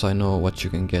stations because I know what you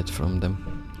can get from them.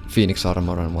 Phoenix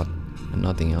armor and what, and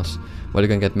nothing else. Well, you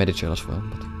can get Medicae as well,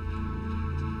 but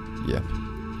yeah.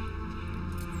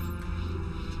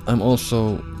 I'm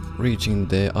also reaching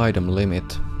the item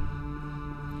limit.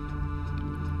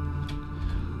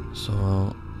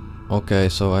 So, okay,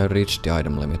 so I reached the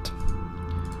item limit.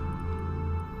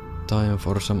 Time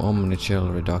for some Omni-Gel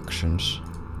reductions.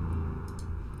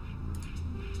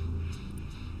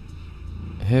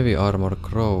 Heavy armor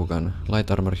Krogan, light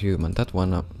armor human, that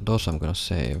one, those I'm gonna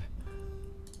save.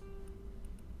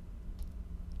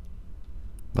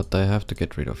 But I have to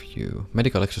get rid of you.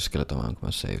 Medical exoskeleton I'm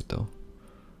gonna save though.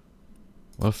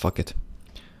 Well, fuck it.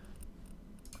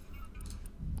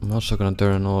 I'm also gonna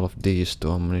turn all of these to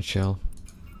Omni-Gel.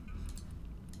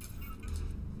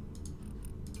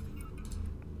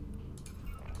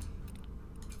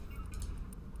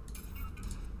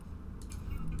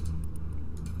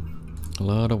 A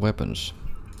lot of weapons.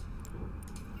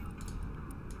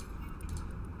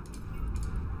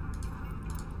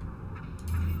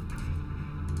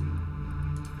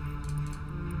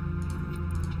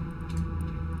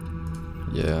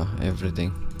 Yeah,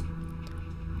 everything.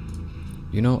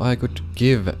 You know, I could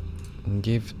give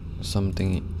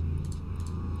something,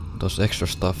 those extra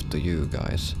stuff to you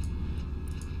guys.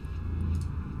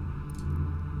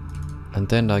 And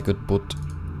then I could put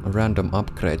random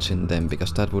upgrades in them,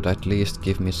 because that would at least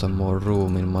give me some more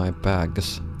room in my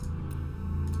bags.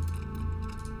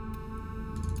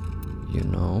 You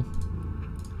know.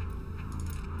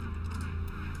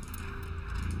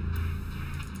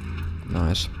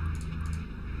 Nice.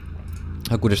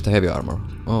 How good is the heavy armor?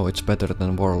 Oh, it's better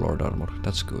than Warlord armor.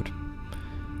 That's good.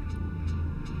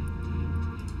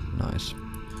 Nice.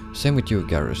 Same with you,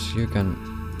 Garrus. You can...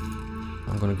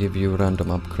 I'm gonna give you random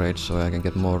upgrades so I can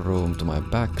get more room to my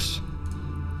backs.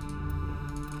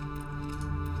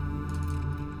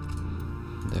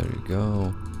 There you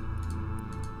go.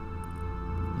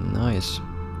 Nice.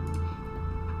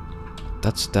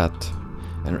 That's that.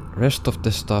 And rest of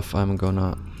the stuff I'm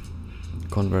gonna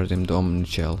convert into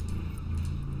Omni-Gel.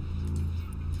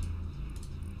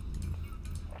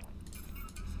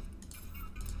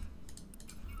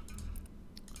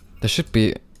 There should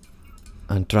be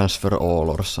a transfer all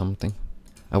or something.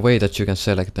 A way that you can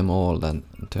select them all and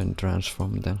then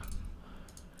transform them.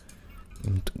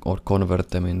 Or convert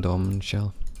them into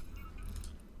Omni-Gel.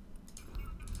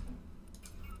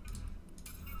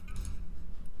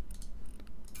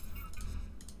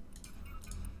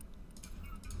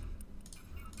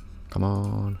 Come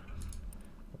on.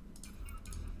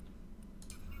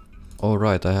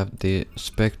 Alright, I have the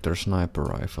Spectre sniper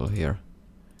rifle here.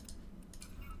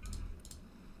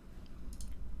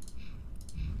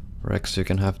 Rex, you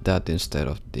can have that instead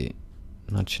of the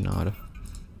Nachinado.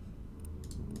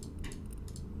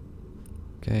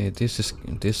 Okay,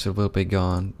 this will be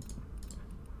gone.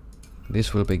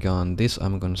 This will be gone. This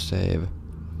I'm gonna save.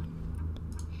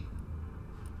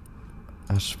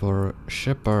 As for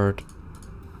Shepard,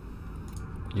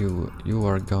 you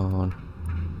are gone.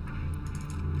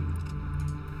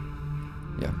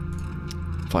 Yeah,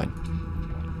 fine.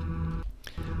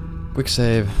 Quick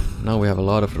save. Now we have a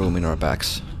lot of room in our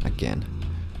backs again.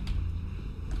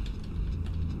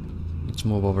 Let's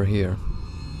move over here.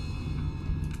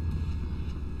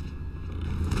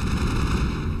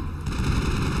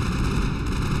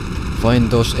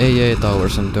 Find those AA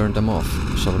towers and turn them off,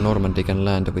 so Normandy can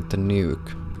land with the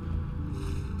nuke.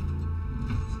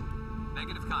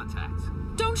 Negative contact.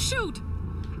 Don't shoot!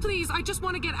 Please, I just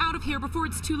want to get out of here before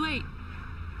it's too late.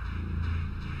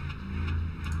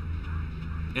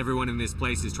 Everyone in this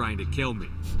place is trying to kill me.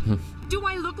 Do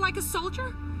I look like a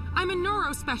soldier? I'm a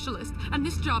neurospecialist, and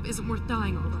this job isn't worth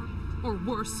dying over. Or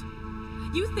worse.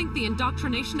 You think the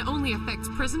indoctrination only affects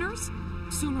prisoners?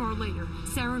 Sooner or later,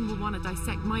 Saren will want to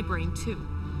dissect my brain too.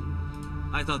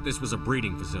 I thought this was a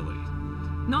breeding facility.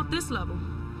 Not this level.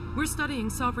 We're studying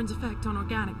Sovereign's effect on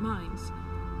organic minds.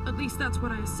 At least that's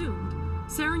what I assumed.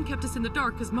 Saren kept us in the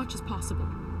dark as much as possible.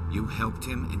 You helped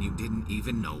him and you didn't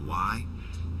even know why?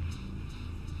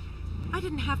 I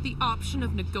didn't have the option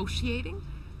of negotiating.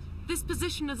 This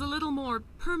position is a little more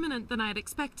permanent than I had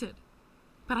expected.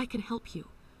 But I can help you.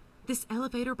 This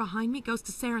elevator behind me goes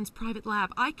to Saren's private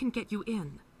lab. I can get you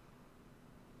in.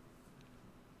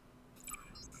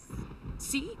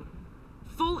 See?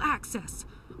 Full access.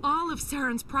 All of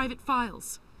Saren's private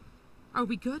files. Are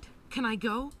we good? Can I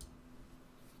go?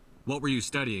 What were you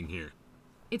studying here?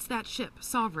 It's that ship,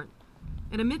 Sovereign.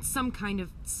 It emits some kind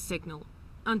of signal.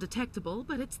 Undetectable,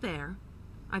 but it's there.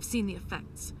 I've seen the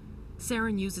effects.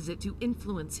 Saren uses it to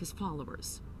influence his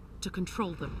followers, to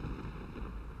control them.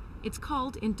 It's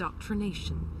called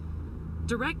indoctrination.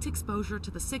 Direct exposure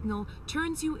to the signal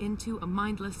turns you into a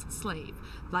mindless slave,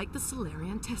 like the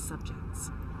Solarian test subjects.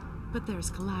 But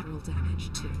there's collateral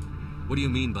damage, too. What do you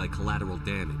mean by collateral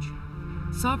damage?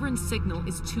 Sovereign's signal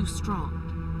is too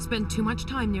strong. Spend too much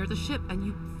time near the ship and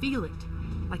you feel it,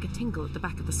 like a tingle at the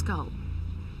back of the skull.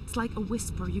 It's like a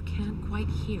whisper you can't quite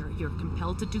hear. You're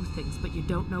compelled to do things, but you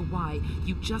don't know why.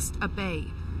 You just obey.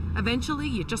 Eventually,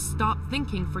 you just stop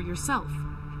thinking for yourself.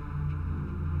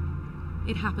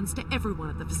 It happens to everyone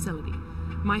at the facility.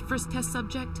 My first test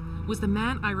subject was the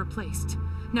man I replaced.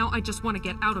 Now I just want to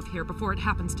get out of here before it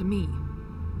happens to me.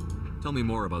 Tell me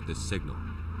more about this signal.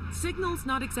 Signal's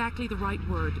not exactly the right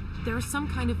word. There's some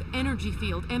kind of energy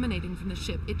field emanating from the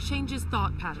ship. It changes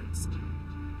thought patterns.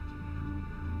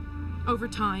 Over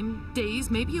time, days,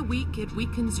 maybe a week, it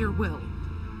weakens your will.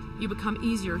 You become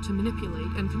easier to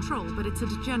manipulate and control, but it's a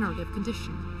degenerative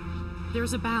condition.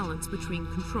 There's a balance between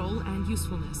control and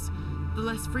usefulness. The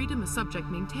less freedom a subject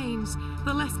maintains,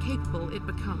 the less capable it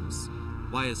becomes.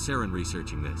 Why is Saren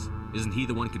researching this? Isn't he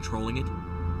the one controlling it?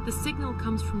 The signal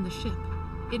comes from the ship.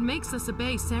 It makes us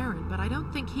obey Saren, but I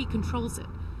don't think he controls it.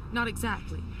 Not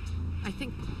exactly. I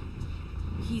think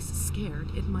he's scared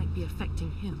it might be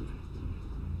affecting him.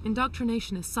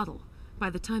 Indoctrination is subtle. By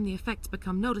the time the effects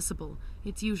become noticeable,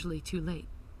 it's usually too late.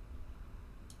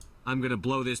 I'm gonna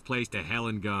blow this place to hell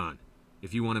and gone.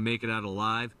 If you want to make it out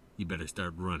alive, you better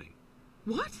start running.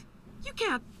 What? You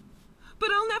can't. But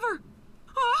I'll never.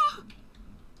 Ah!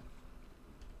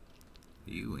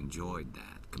 You enjoyed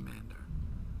that, Commander.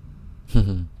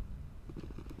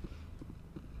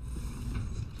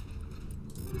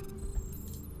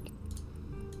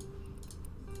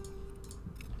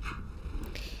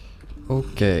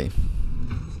 Okay.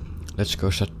 Let's go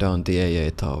shut down the AA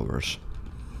towers.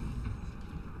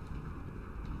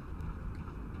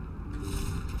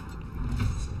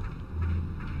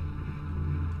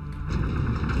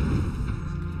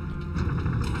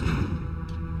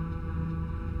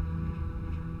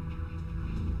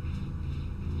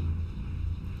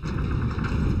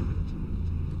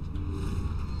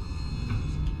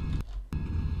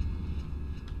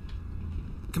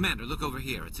 Commander, look over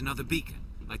here. It's another beacon,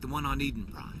 like the one on Eden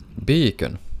Prime.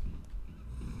 Beacon?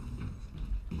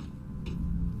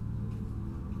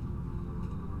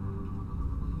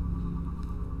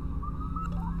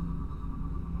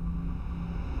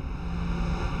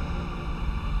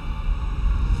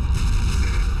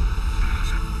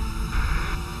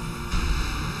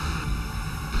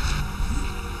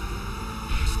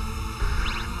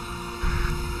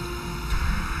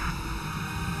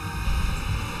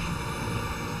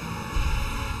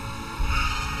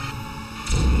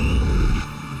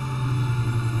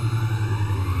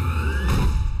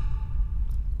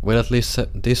 Well, at least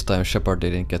this time Shepard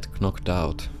didn't get knocked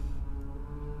out.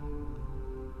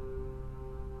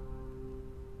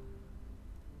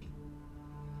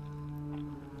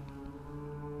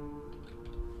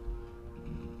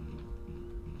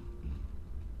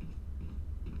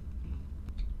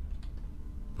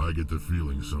 I get the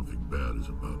feeling something bad is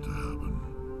about to happen.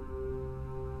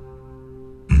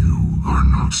 You are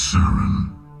not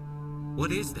Saren.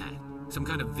 What is that? Some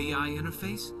kind of VI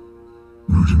interface?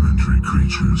 Rudimentary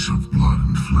creatures of blood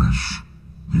and flesh.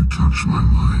 You touch my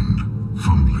mind,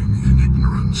 fumbling in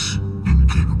ignorance,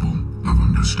 incapable of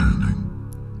understanding.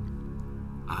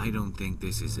 I don't think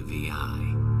this is a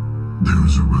VI. There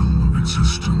is a realm of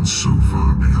existence so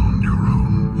far beyond your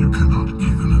own, you cannot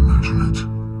even imagine it.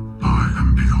 I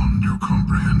am beyond your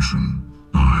comprehension.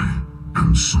 I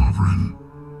am Sovereign.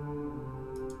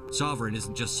 Sovereign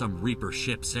isn't just some Reaper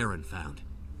ship Saren found.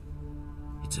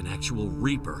 It's an actual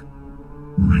Reaper.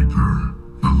 Reaper,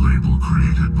 a label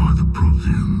created by the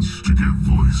Protheans to give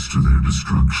voice to their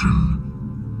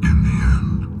destruction. In the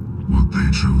end, what they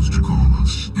chose to call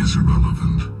us is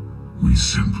irrelevant. We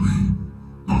simply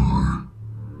are.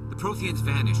 The Protheans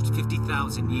vanished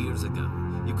 50,000 years ago.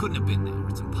 You couldn't have been there.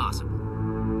 It's impossible.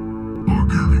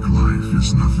 Organic life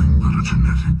is nothing but a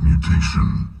genetic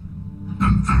mutation.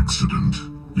 An accident.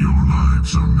 Your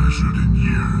lives are measured in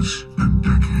years and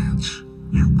decades.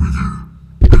 You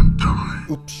wither and die.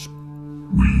 Oops.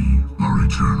 We are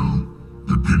eternal,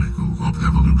 the pinnacle of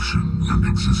evolution and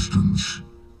existence.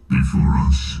 Before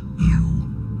us,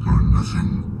 you are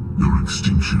nothing. Your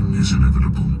extinction is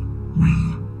inevitable. We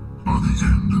are the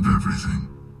end of everything.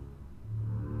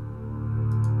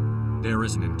 There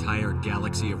is an entire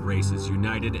galaxy of races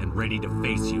united and ready to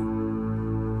face you.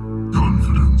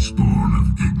 Confidence born of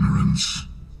ignorance.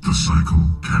 The cycle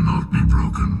cannot be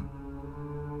broken.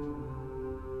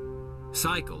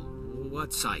 Cycle?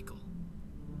 What cycle?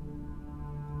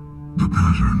 The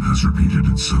pattern has repeated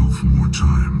itself more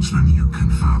times than you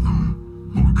can fathom.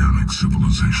 Organic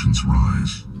civilizations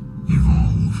rise,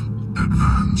 evolve,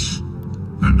 advance,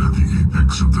 and at the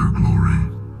apex of their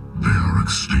glory, they are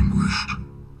extinguished.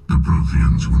 The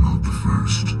Protheans were not the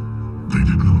first. They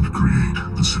did not create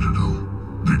the Citadel.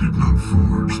 They did not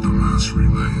forge the mass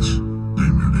relays. They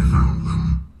merely found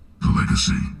them. The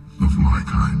legacy of my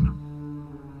kind.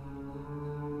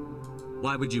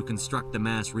 Why would you construct the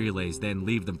mass relays, then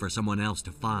leave them for someone else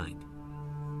to find?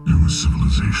 Your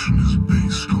civilization is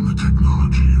based on the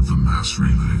technology of the mass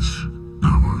relays.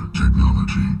 Our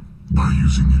technology. By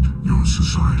using it, your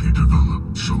society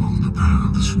develops along the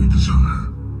paths we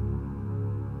desire.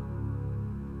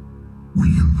 We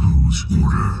impose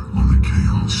order on the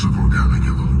chaos of organic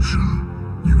evolution.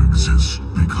 You exist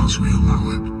because we allow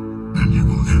it, and you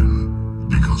will end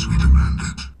because we demand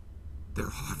it. They're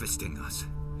harvesting us.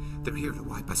 They're here to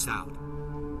wipe us out.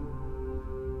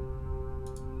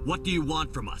 What do you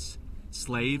want from us?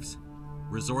 Slaves?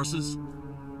 Resources?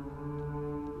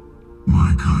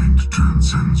 My kind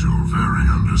transcends your very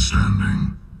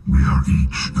understanding. We are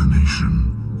each a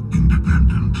nation,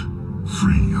 independent,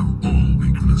 free of all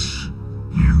weakness.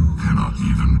 You cannot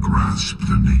even grasp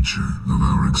the nature of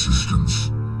our existence.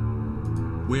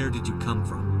 Where did you come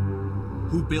from?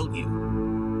 Who built you?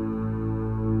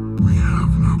 We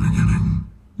have no beginning.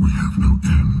 We have no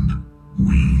end.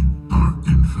 We are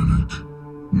infinite.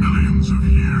 Millions of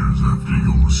years after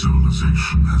your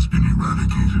civilization has been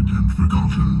eradicated and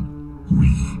forgotten, we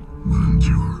will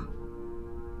endure.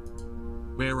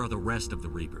 Where are the rest of the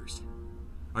Reapers?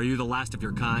 Are you the last of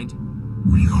your kind?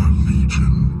 We are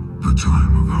legion. The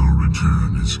time of our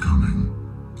return is coming.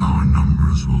 Our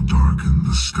numbers will darken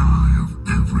the sky of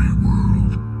every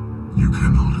world. You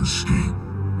cannot escape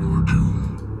your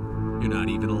doom. You're not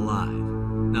even alive.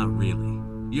 Not really.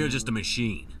 You're just a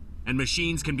machine. And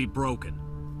machines can be broken.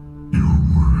 Your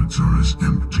words are as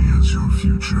empty as your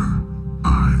future.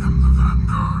 I am the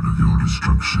vanguard of your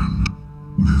destruction.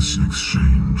 This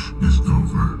exchange is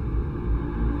over.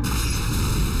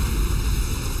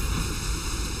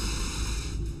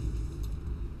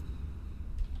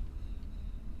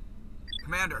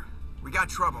 Commander, we got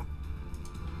trouble.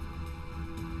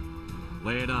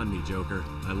 Lay it on me, Joker.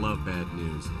 I love bad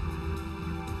news.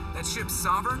 That ship's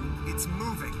Sovereign? It's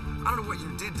moving. I don't know what you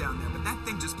did down there, but that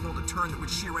thing just pulled a turn that would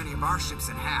shear any of our ships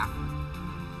in half.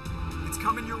 It's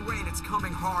coming your way and it's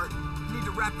coming hard. You need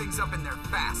to wrap things up in there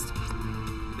fast.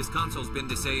 This console's been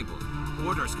disabled.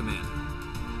 Orders, Commander.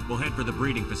 We'll head for the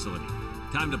breeding facility.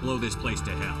 Time to blow this place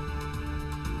to hell.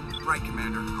 Right,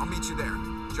 Commander. I'll meet you there.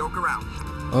 Joker out.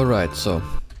 Alright, so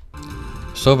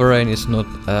Sovereign is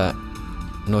not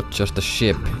just a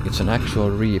ship, it's an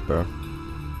actual Reaper.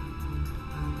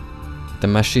 The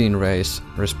machine race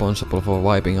responsible for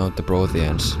wiping out the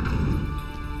Protheans.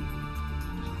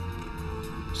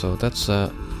 So that's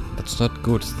not a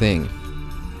good thing.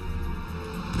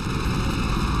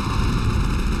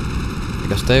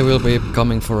 Because they will be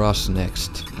coming for us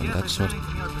next, and that's not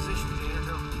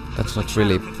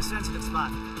really,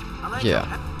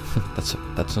 yeah,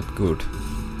 that's not good.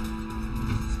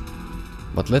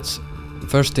 But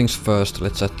first things first,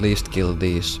 let's at least kill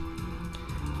these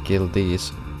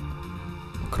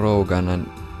Krogan and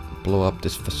blow up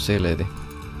this facility.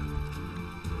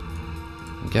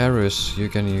 Garrus, you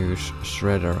can use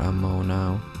shredder ammo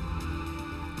now.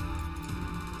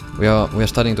 We are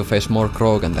starting to face more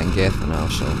Krogan than Geth now,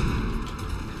 so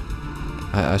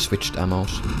I switched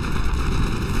ammos.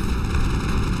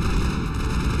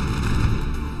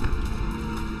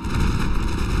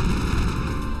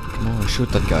 Come on, shoot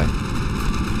that guy.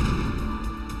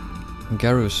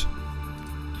 Garrus,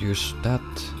 use that.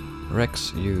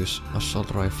 Rex, use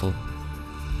assault rifle.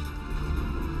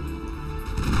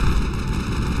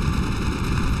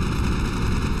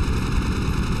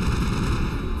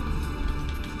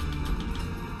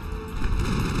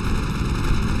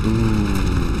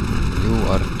 You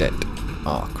are dead.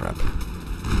 Oh crap.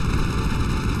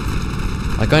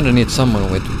 I kinda need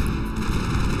someone with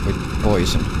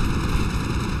poison.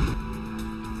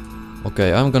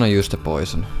 Okay, I'm gonna use the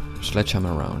poison.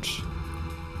 Sledgehammer rounds.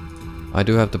 I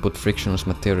do have to put frictionless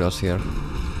materials here.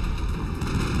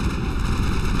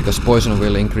 Because poison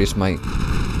will increase my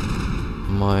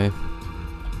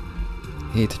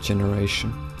heat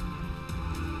generation.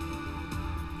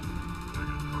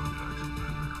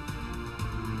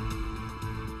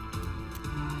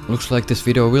 Looks like this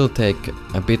video will take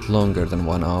a bit longer than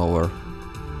 1 hour.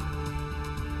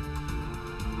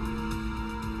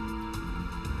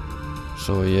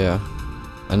 So yeah,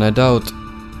 and I doubt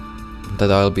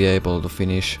that I'll be able to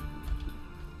finish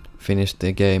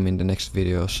the game in the next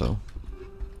video, so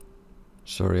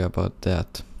sorry about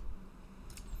that.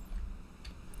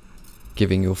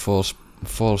 Giving you false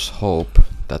hope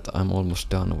that I'm almost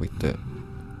done with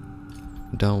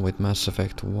Mass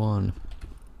Effect 1.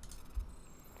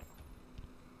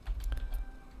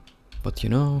 But you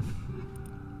know,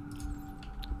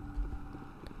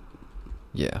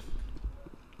 yeah.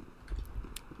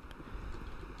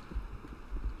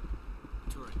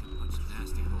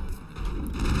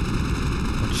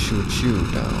 Let's shoot you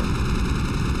down.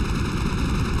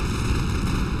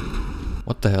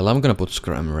 What the hell? I'm gonna put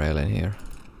scram rail in here.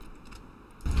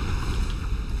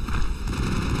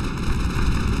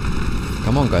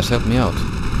 Come on, guys, help me out.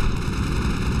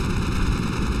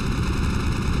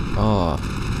 Oh.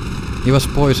 He was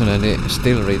poisoned and he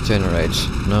still regenerates.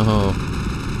 No.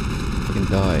 Fucking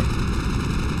die.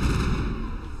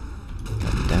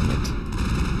 God damn it.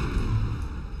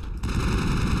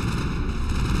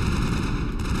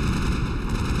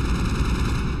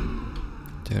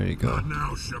 There you go. Not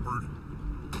now, Shepard.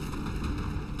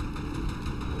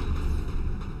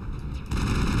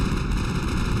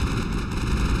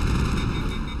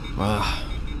 Ah.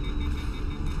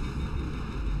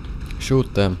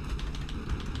 Shoot them.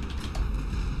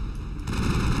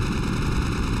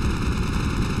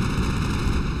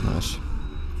 Nice.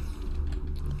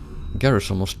 Garrus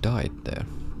almost died there.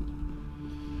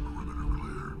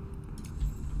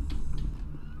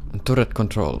 Turret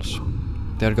controls.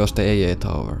 There goes the AA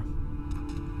tower.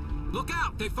 Look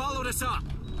out! They followed us up!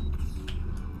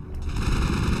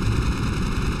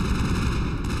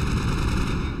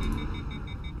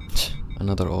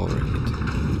 Another overheat.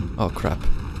 Oh crap.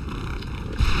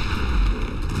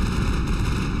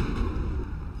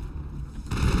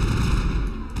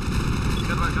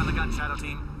 Good work on the gun, Shadow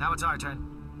Team. Now it's our turn.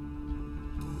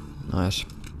 Nice.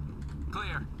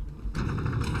 Clear.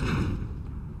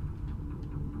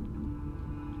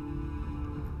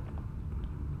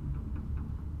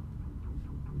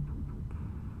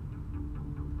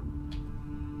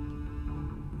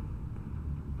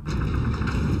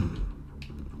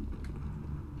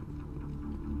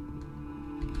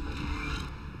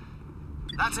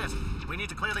 That's it. We need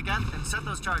to clear the Geth and set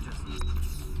those charges.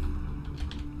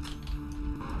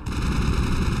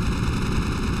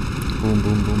 Boom,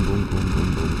 boom, boom, boom, boom,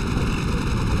 boom, boom.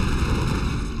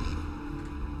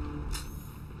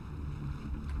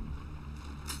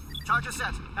 Charges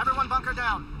set. Everyone bunker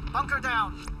down. Bunker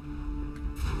down.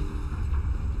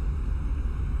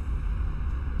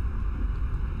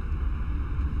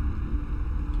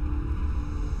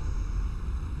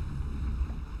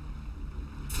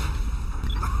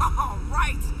 All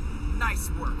right!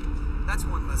 Nice work. That's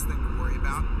one less thing to worry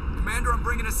about. Commander, I'm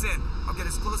bringing us in. I'll get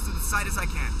as close to the site as I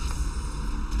can.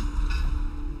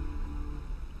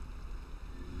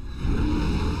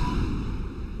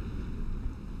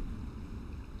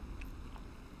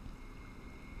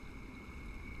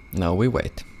 Now we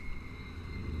wait.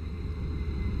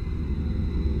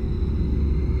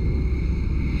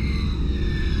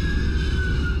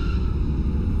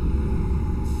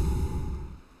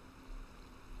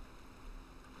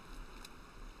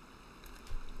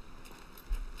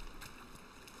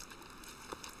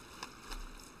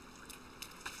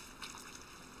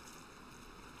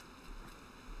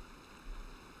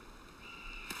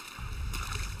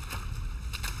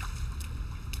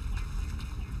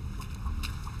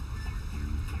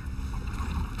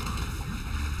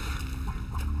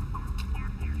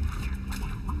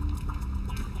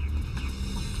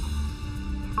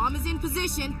 Bomb is in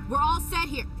position. We're all set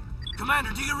here.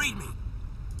 Commander, do you read me?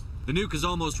 The nuke is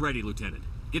almost ready, Lieutenant.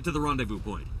 Get to the rendezvous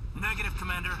point. Negative,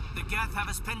 Commander. The Geth have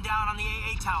us pinned down on the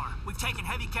AA tower. We've taken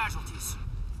heavy casualties.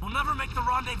 We'll never make the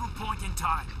rendezvous point in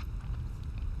time.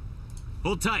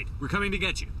 Hold tight. We're coming to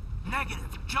get you.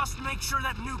 Negative. Just make sure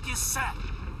that nuke is set.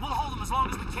 We'll hold them as long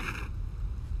as we can.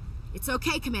 It's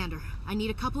okay, Commander. I need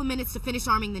a couple of minutes to finish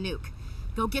arming the nuke.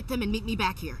 Go get them and meet me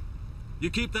back here. You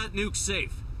keep that nuke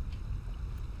safe.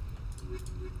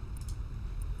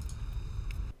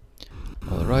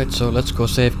 Alright, so let's go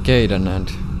save Kaidan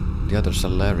and the other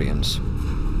Salarians.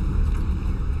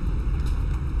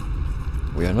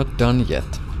 We are not done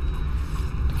yet.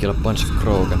 To kill a bunch of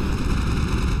Krogan.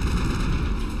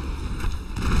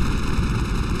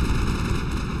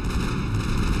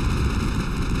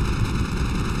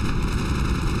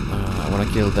 I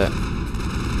wanna kill the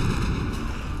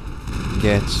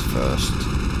Geths first.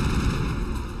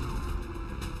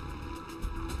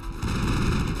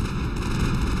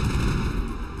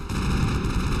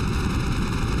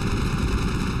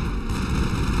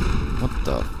 What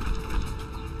the?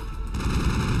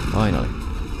 Finally.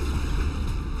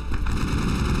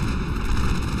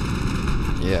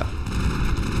 Yeah.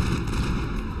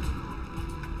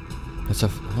 Let's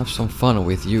have some fun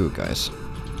with you guys.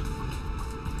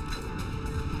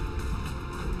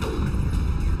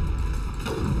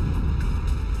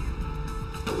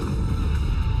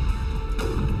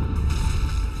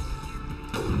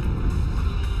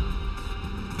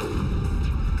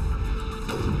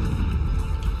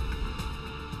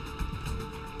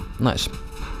 Nice.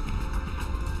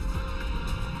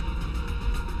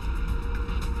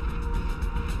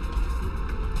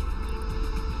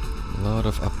 A lot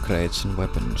of upgrades and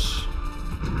weapons.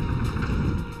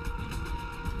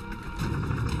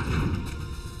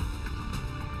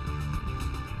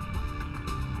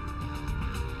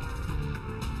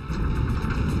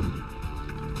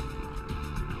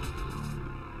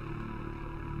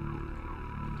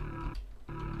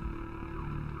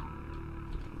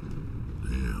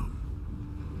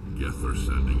 Geth are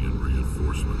sending in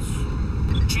reinforcements.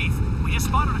 Chief, we just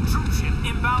spotted a troop ship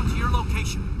inbound to your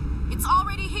location. It's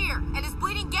already here, and is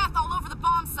bleeding Geth all over the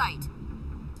bomb site.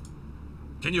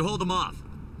 Can you hold them off?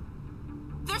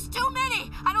 There's too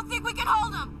many! I don't think we can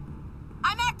hold them!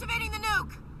 I'm activating the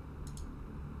nuke!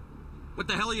 What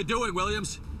the hell are you doing,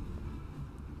 Williams?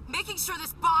 Making sure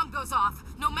this bomb goes off,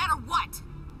 no matter what!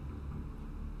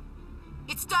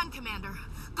 It's done, Commander.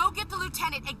 Go get the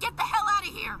lieutenant and get the hell out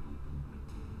of here!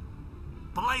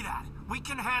 Belay that. We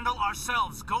can handle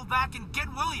ourselves. Go back and get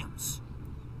Williams.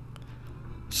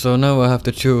 So now I have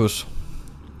to choose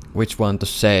which one to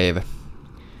save.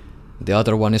 The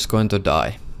other one is going to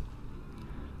die.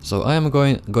 So I am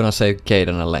gonna save Kaidan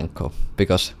and Alenko,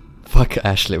 because fuck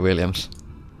Ashley Williams.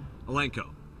 Alenko,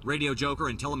 radio Joker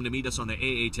and tell him to meet us on the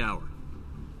AA tower.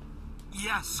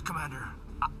 Yes, Commander.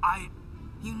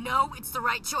 You know it's the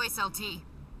right choice, LT.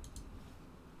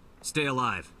 Stay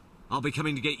alive. I'll be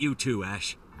coming to get you too,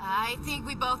 Ash. I think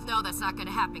we both know that's not gonna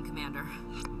happen, Commander.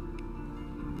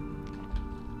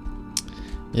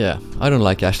 Yeah, I don't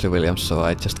like Ashley Williams, so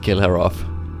I just kill her off.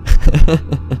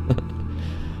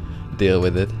 Deal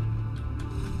with it.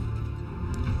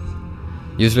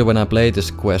 Usually when I play this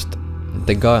quest,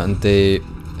 the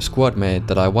squad mate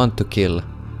that I want to kill,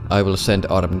 I will send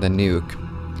arm the nuke.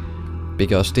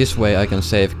 Because this way I can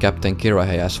save Captain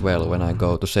Kirahe as well when I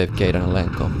go to save Kaidan and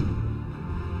Alenko.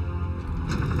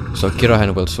 So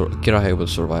Kirahe will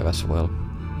survive as well.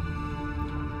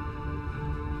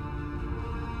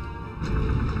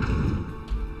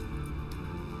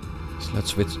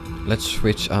 So let's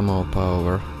switch ammo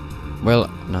power. Well,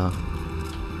 no.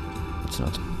 It's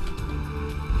not.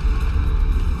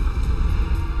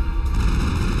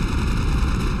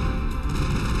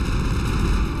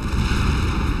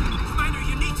 Commander,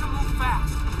 you need to move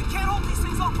fast. We can't hold these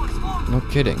things off much longer. No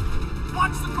kidding.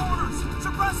 Watch the corners.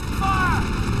 Suppressing fire.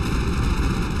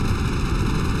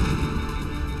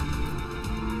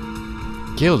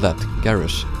 Kill that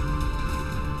Garrus.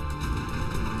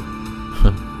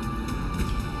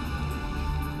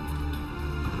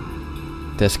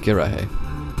 There's Kirahe.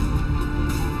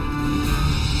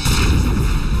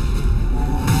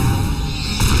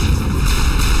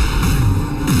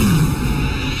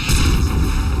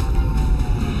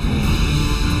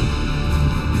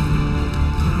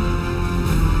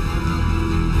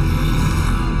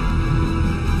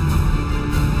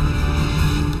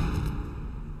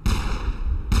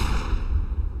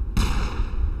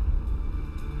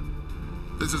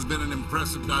 This has been an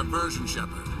impressive diversion,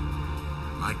 Shepard.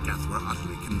 My Geth were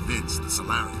utterly convinced the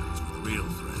Salarians were the real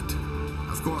threat.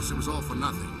 Of course, it was all for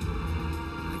nothing.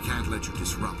 I can't let you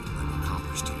disrupt what I've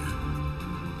accomplished here.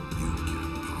 You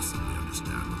can't possibly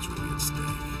understand what's really at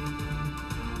stake.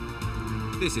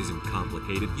 This isn't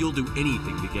complicated. You'll do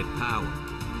anything to get power,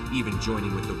 even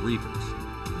joining with the Reapers.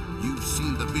 You've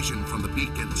seen the vision from the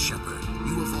beacon, Shepard.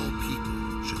 You of all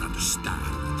people should understand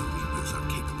what the Reapers are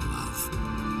capable of.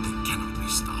 They cannot be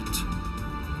stopped.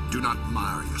 Do not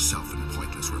mire yourself in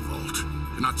pointless revolt.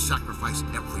 Do not sacrifice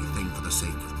everything for the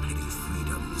sake of petty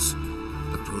freedoms.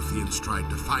 The Protheans tried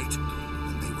to fight,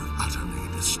 and they were utterly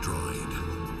destroyed.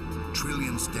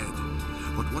 Trillions dead,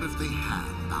 but what if they had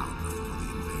bowed before the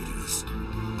invaders?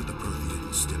 Would the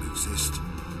Protheans still exist?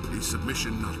 Is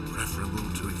submission not preferable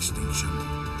to extinction?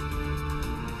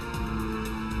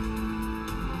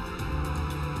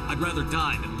 I'd rather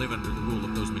die than live under the rule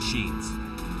of those machines.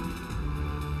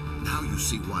 Now you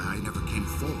see why I never came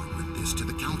forward with this to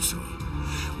the Council.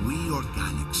 We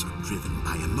organics are driven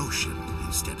by emotion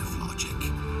instead of logic.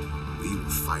 We will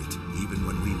fight even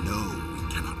when we know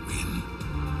we cannot win.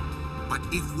 But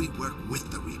if we work with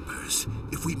the Reapers,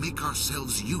 if we make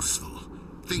ourselves useful,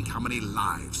 think how many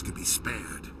lives could be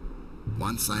spared.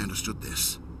 Once I understood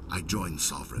this, I joined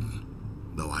Sovereign.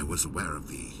 Though I was aware of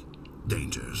the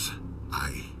dangers,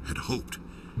 I had hoped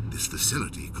this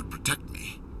facility could protect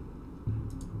me.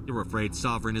 You're afraid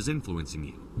Sovereign is influencing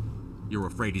you. You're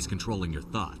afraid he's controlling your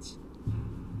thoughts.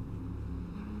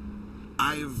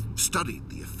 I've studied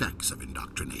the effects of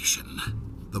indoctrination.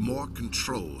 The more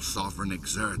control Sovereign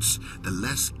exerts, the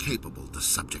less capable the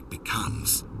subject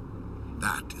becomes.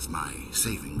 That is my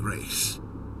saving grace.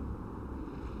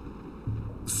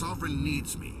 Sovereign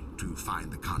needs me to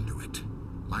find the conduit.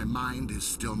 My mind is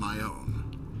still my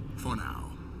own, for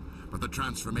now. But the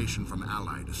transformation from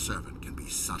ally to servant can be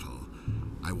subtle.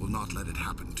 I will not let it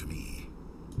happen to me.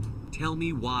 Tell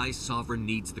me why Sovereign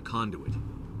needs the conduit.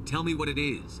 Tell me what it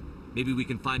is. Maybe we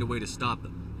can find a way to stop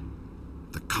them.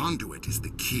 The conduit is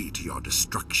the key to your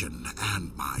destruction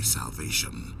and my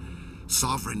salvation.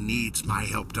 Sovereign needs my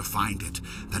help to find it.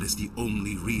 That is the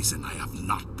only reason I have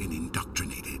not been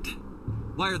indoctrinated.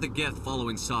 Why are the Geth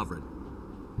following Sovereign?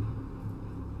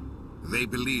 They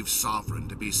believe Sovereign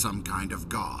to be some kind of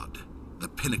god, the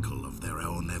pinnacle of their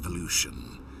own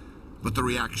evolution. But the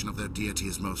reaction of their deity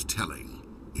is most telling.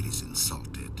 It is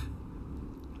insulted.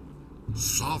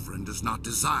 Sovereign does not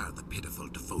desire the pitiful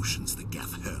devotions the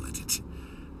Geth hurl at it.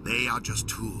 They are just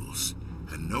tools,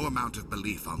 and no amount of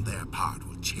belief on their part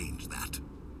will change that.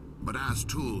 But as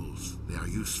tools, they are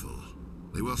useful.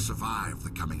 They will survive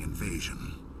the coming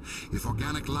invasion. If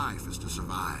organic life is to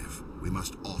survive, we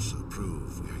must also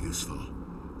prove we are useful.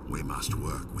 We must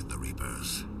work with the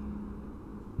Reapers.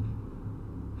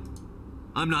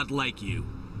 I'm not like you.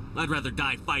 I'd rather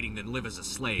die fighting than live as a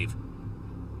slave.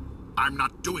 I'm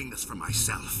not doing this for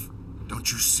myself.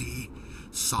 Don't you see?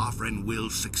 Sovereign will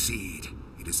succeed.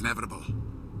 It is inevitable.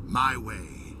 My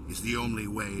way is the only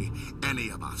way any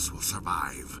of us will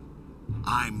survive.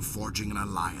 I'm forging an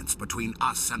alliance between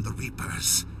us and the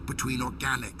Reapers, between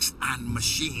organics and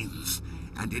machines.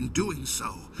 And in doing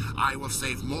so, I will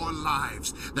save more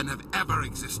lives than have ever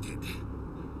existed.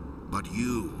 But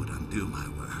you would undo my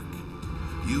work.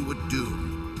 You would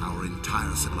doom our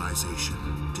entire civilization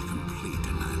to complete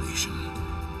annihilation.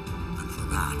 And for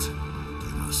that,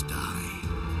 you must die.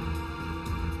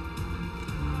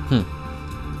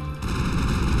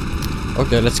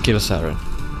 Okay, let's kill Saren.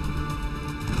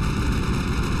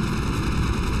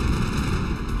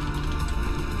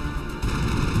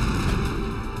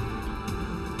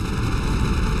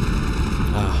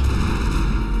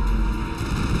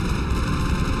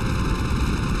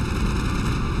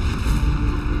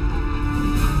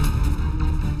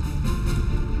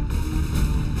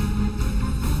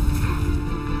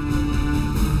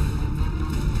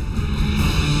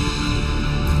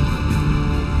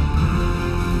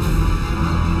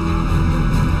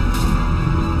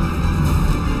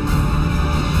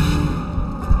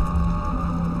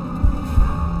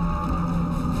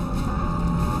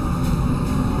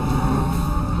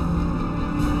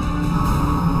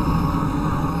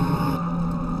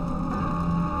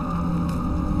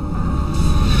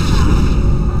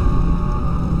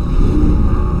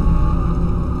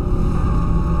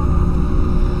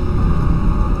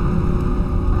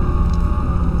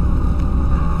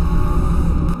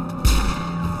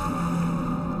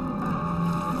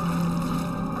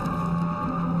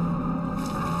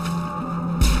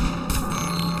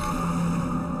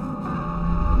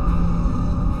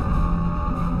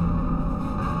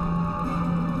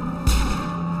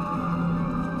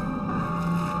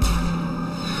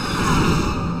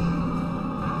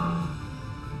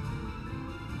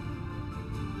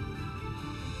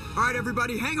 All right,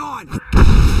 everybody, hang on!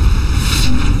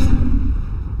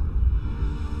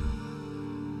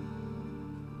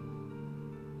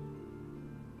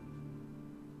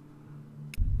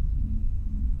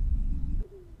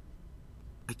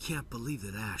 I can't believe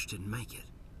that Ash didn't make it.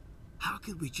 How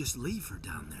could we just leave her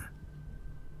down there?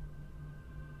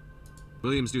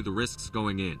 Williams knew the risks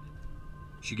going in.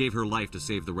 She gave her life to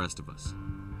save the rest of us.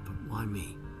 But why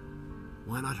me?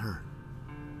 Why not her?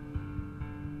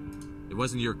 It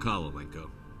wasn't your call,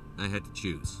 Alenko. I had to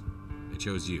choose. I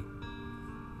chose you.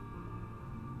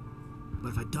 But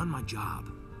if I'd done my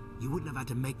job, you wouldn't have had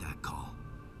to make that call.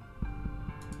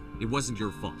 It wasn't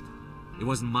your fault. It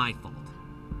wasn't my fault.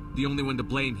 The only one to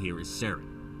blame here is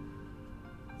Saren.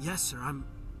 Yes, sir,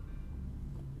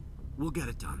 We'll get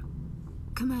it done.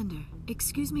 Commander,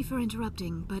 excuse me for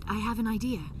interrupting, but I have an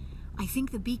idea. I think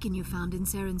the beacon you found in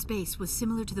Saren's base was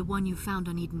similar to the one you found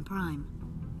on Eden Prime.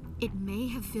 It may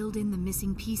have filled in the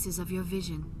missing pieces of your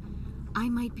vision. I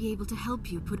might be able to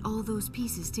help you put all those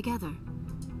pieces together.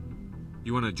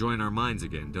 You want to join our minds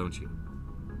again, don't you?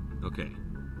 Okay,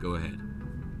 go ahead.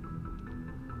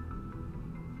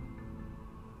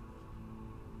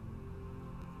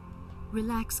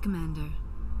 Relax, Commander.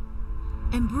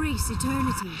 Embrace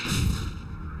eternity.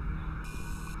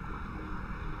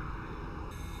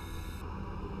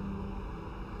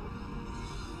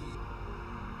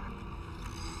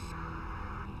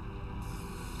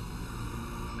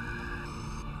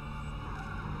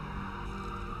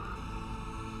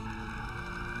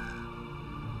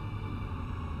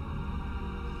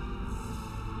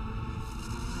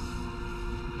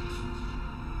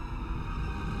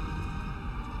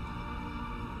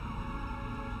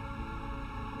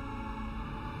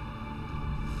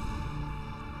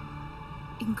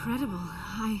 Incredible.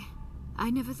 I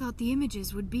never thought the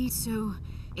images would be so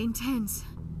intense.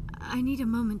 I need a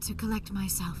moment to collect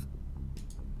myself.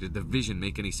 Did the vision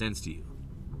make any sense to you?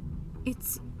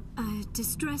 It's a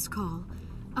distress call.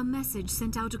 A message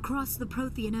sent out across the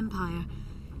Prothean Empire.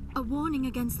 A warning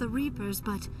against the Reapers,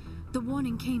 but the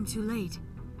warning came too late.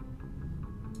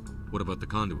 What about the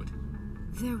conduit?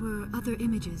 There were other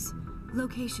images,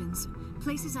 locations,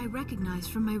 places I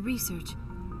recognized from my research.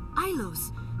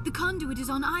 Ilos! The conduit is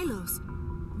on Ilos.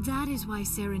 That is why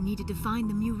Saren needed to find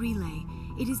the Mu relay.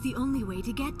 It is the only way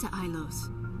to get to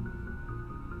Ilos.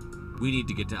 We need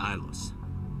to get to Ilos.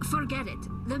 Forget it.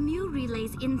 The Mu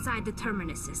relay's inside the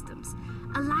Terminus systems.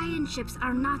 Alliance ships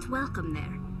are not welcome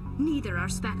there. Neither are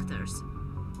Spectres.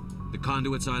 The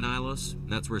conduit's on Ilos,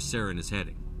 and that's where Saren is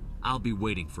heading. I'll be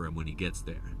waiting for him when he gets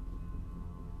there.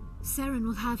 Saren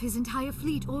will have his entire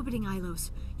fleet orbiting Ilos.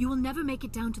 You will never make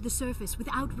it down to the surface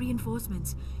without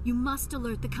reinforcements. You must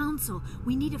alert the Council.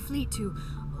 We need a fleet to...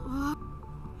 Oh.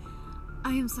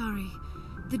 I am sorry.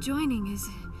 The joining is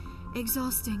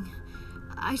exhausting.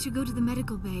 I should go to the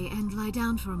medical bay and lie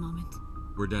down for a moment.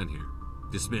 We're done here.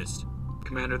 Dismissed.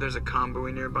 Commander, there's a comm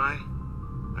buoy nearby.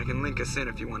 I can link us in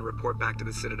if you want to report back to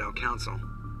the Citadel Council.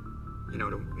 You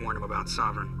know, to warn them about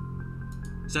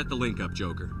Sovereign. Set the link up,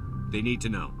 Joker. They need to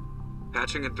know.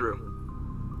 Patching it through.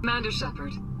 Commander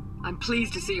Shepard, I'm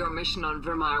pleased to see your mission on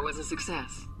Virmire was a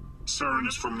success. Saren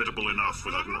is formidable enough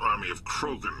without an army of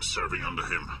Krogan serving under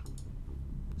him.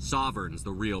 Sovereign's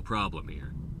the real problem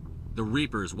here. The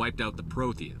Reapers wiped out the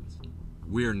Protheans.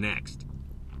 We're next.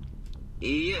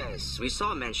 Yes, we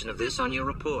saw mention of this on your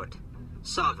report.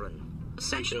 Sovereign,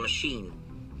 Ascension machine.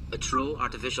 A true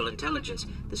artificial intelligence.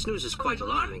 This news is quite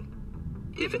alarming,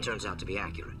 if it turns out to be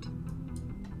accurate.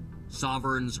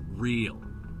 Sovereign's real.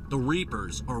 The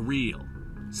Reapers are real.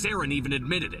 Saren even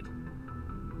admitted it.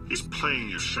 He's playing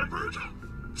you, Shepard.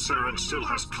 Saren still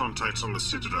has contacts on the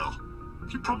Citadel.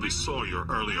 He probably saw your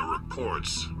earlier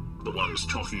reports. The ones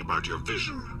talking about your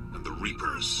vision and the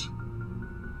Reapers.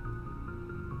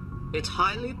 It's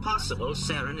highly possible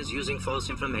Saren is using false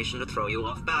information to throw you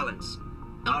off balance.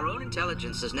 Our own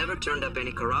intelligence has never turned up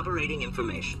any corroborating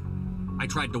information. I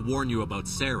tried to warn you about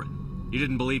Saren. You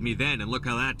didn't believe me then, and look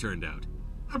how that turned out.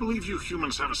 I believe you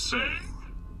humans have a saying.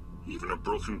 Even a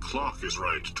broken clock is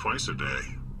right twice a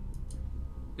day.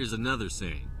 Here's another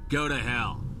saying. Go to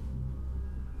hell.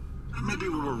 Maybe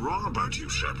we were wrong about you,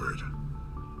 Shepard.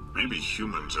 Maybe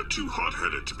humans are too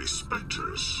hot-headed to be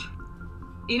Spectres.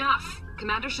 Enough!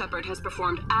 Commander Shepard has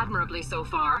performed admirably so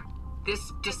far.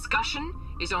 This discussion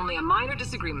is only a minor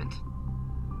disagreement.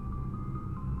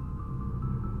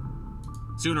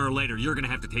 Sooner or later, you're gonna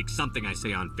have to take something I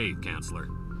say on faith, Counselor.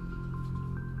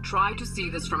 Try to see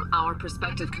this from our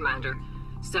perspective, Commander.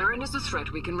 Saren is a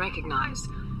threat we can recognize.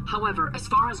 However, as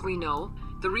far as we know,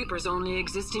 the Reapers only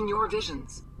exist in your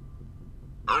visions.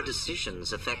 Our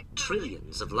decisions affect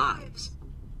trillions of lives.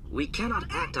 We cannot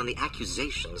act on the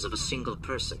accusations of a single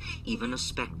person, even a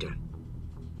Spectre.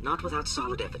 Not without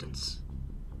solid evidence.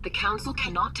 The Council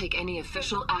cannot take any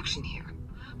official action here.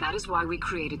 That is why we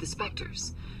created the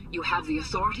Spectres. You have the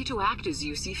authority to act as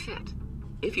you see fit.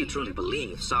 If you truly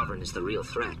believe Sovereign is the real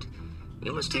threat,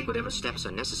 You must take whatever steps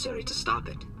are necessary to stop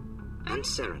it. And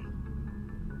Saren.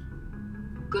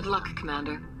 Good luck,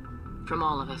 Commander. From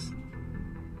all of us.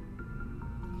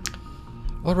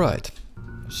 Alright.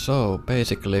 So,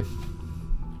 basically...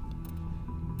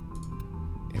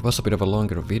 It was a bit of a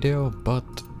longer video, but...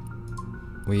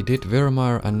 We did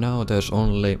Virmire and now there's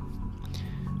only...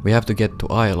 We have to get to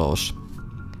Ilos.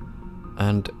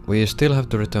 And we still have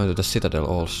to return to the Citadel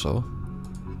also.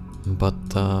 But...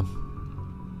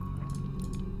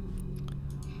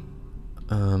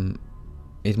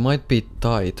 it might be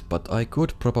tight, but I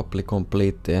could probably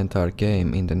complete the entire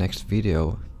game in the next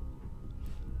video.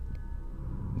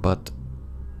 But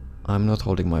I'm not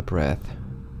holding my breath.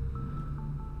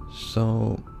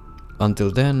 So,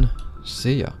 until then,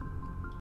 see ya.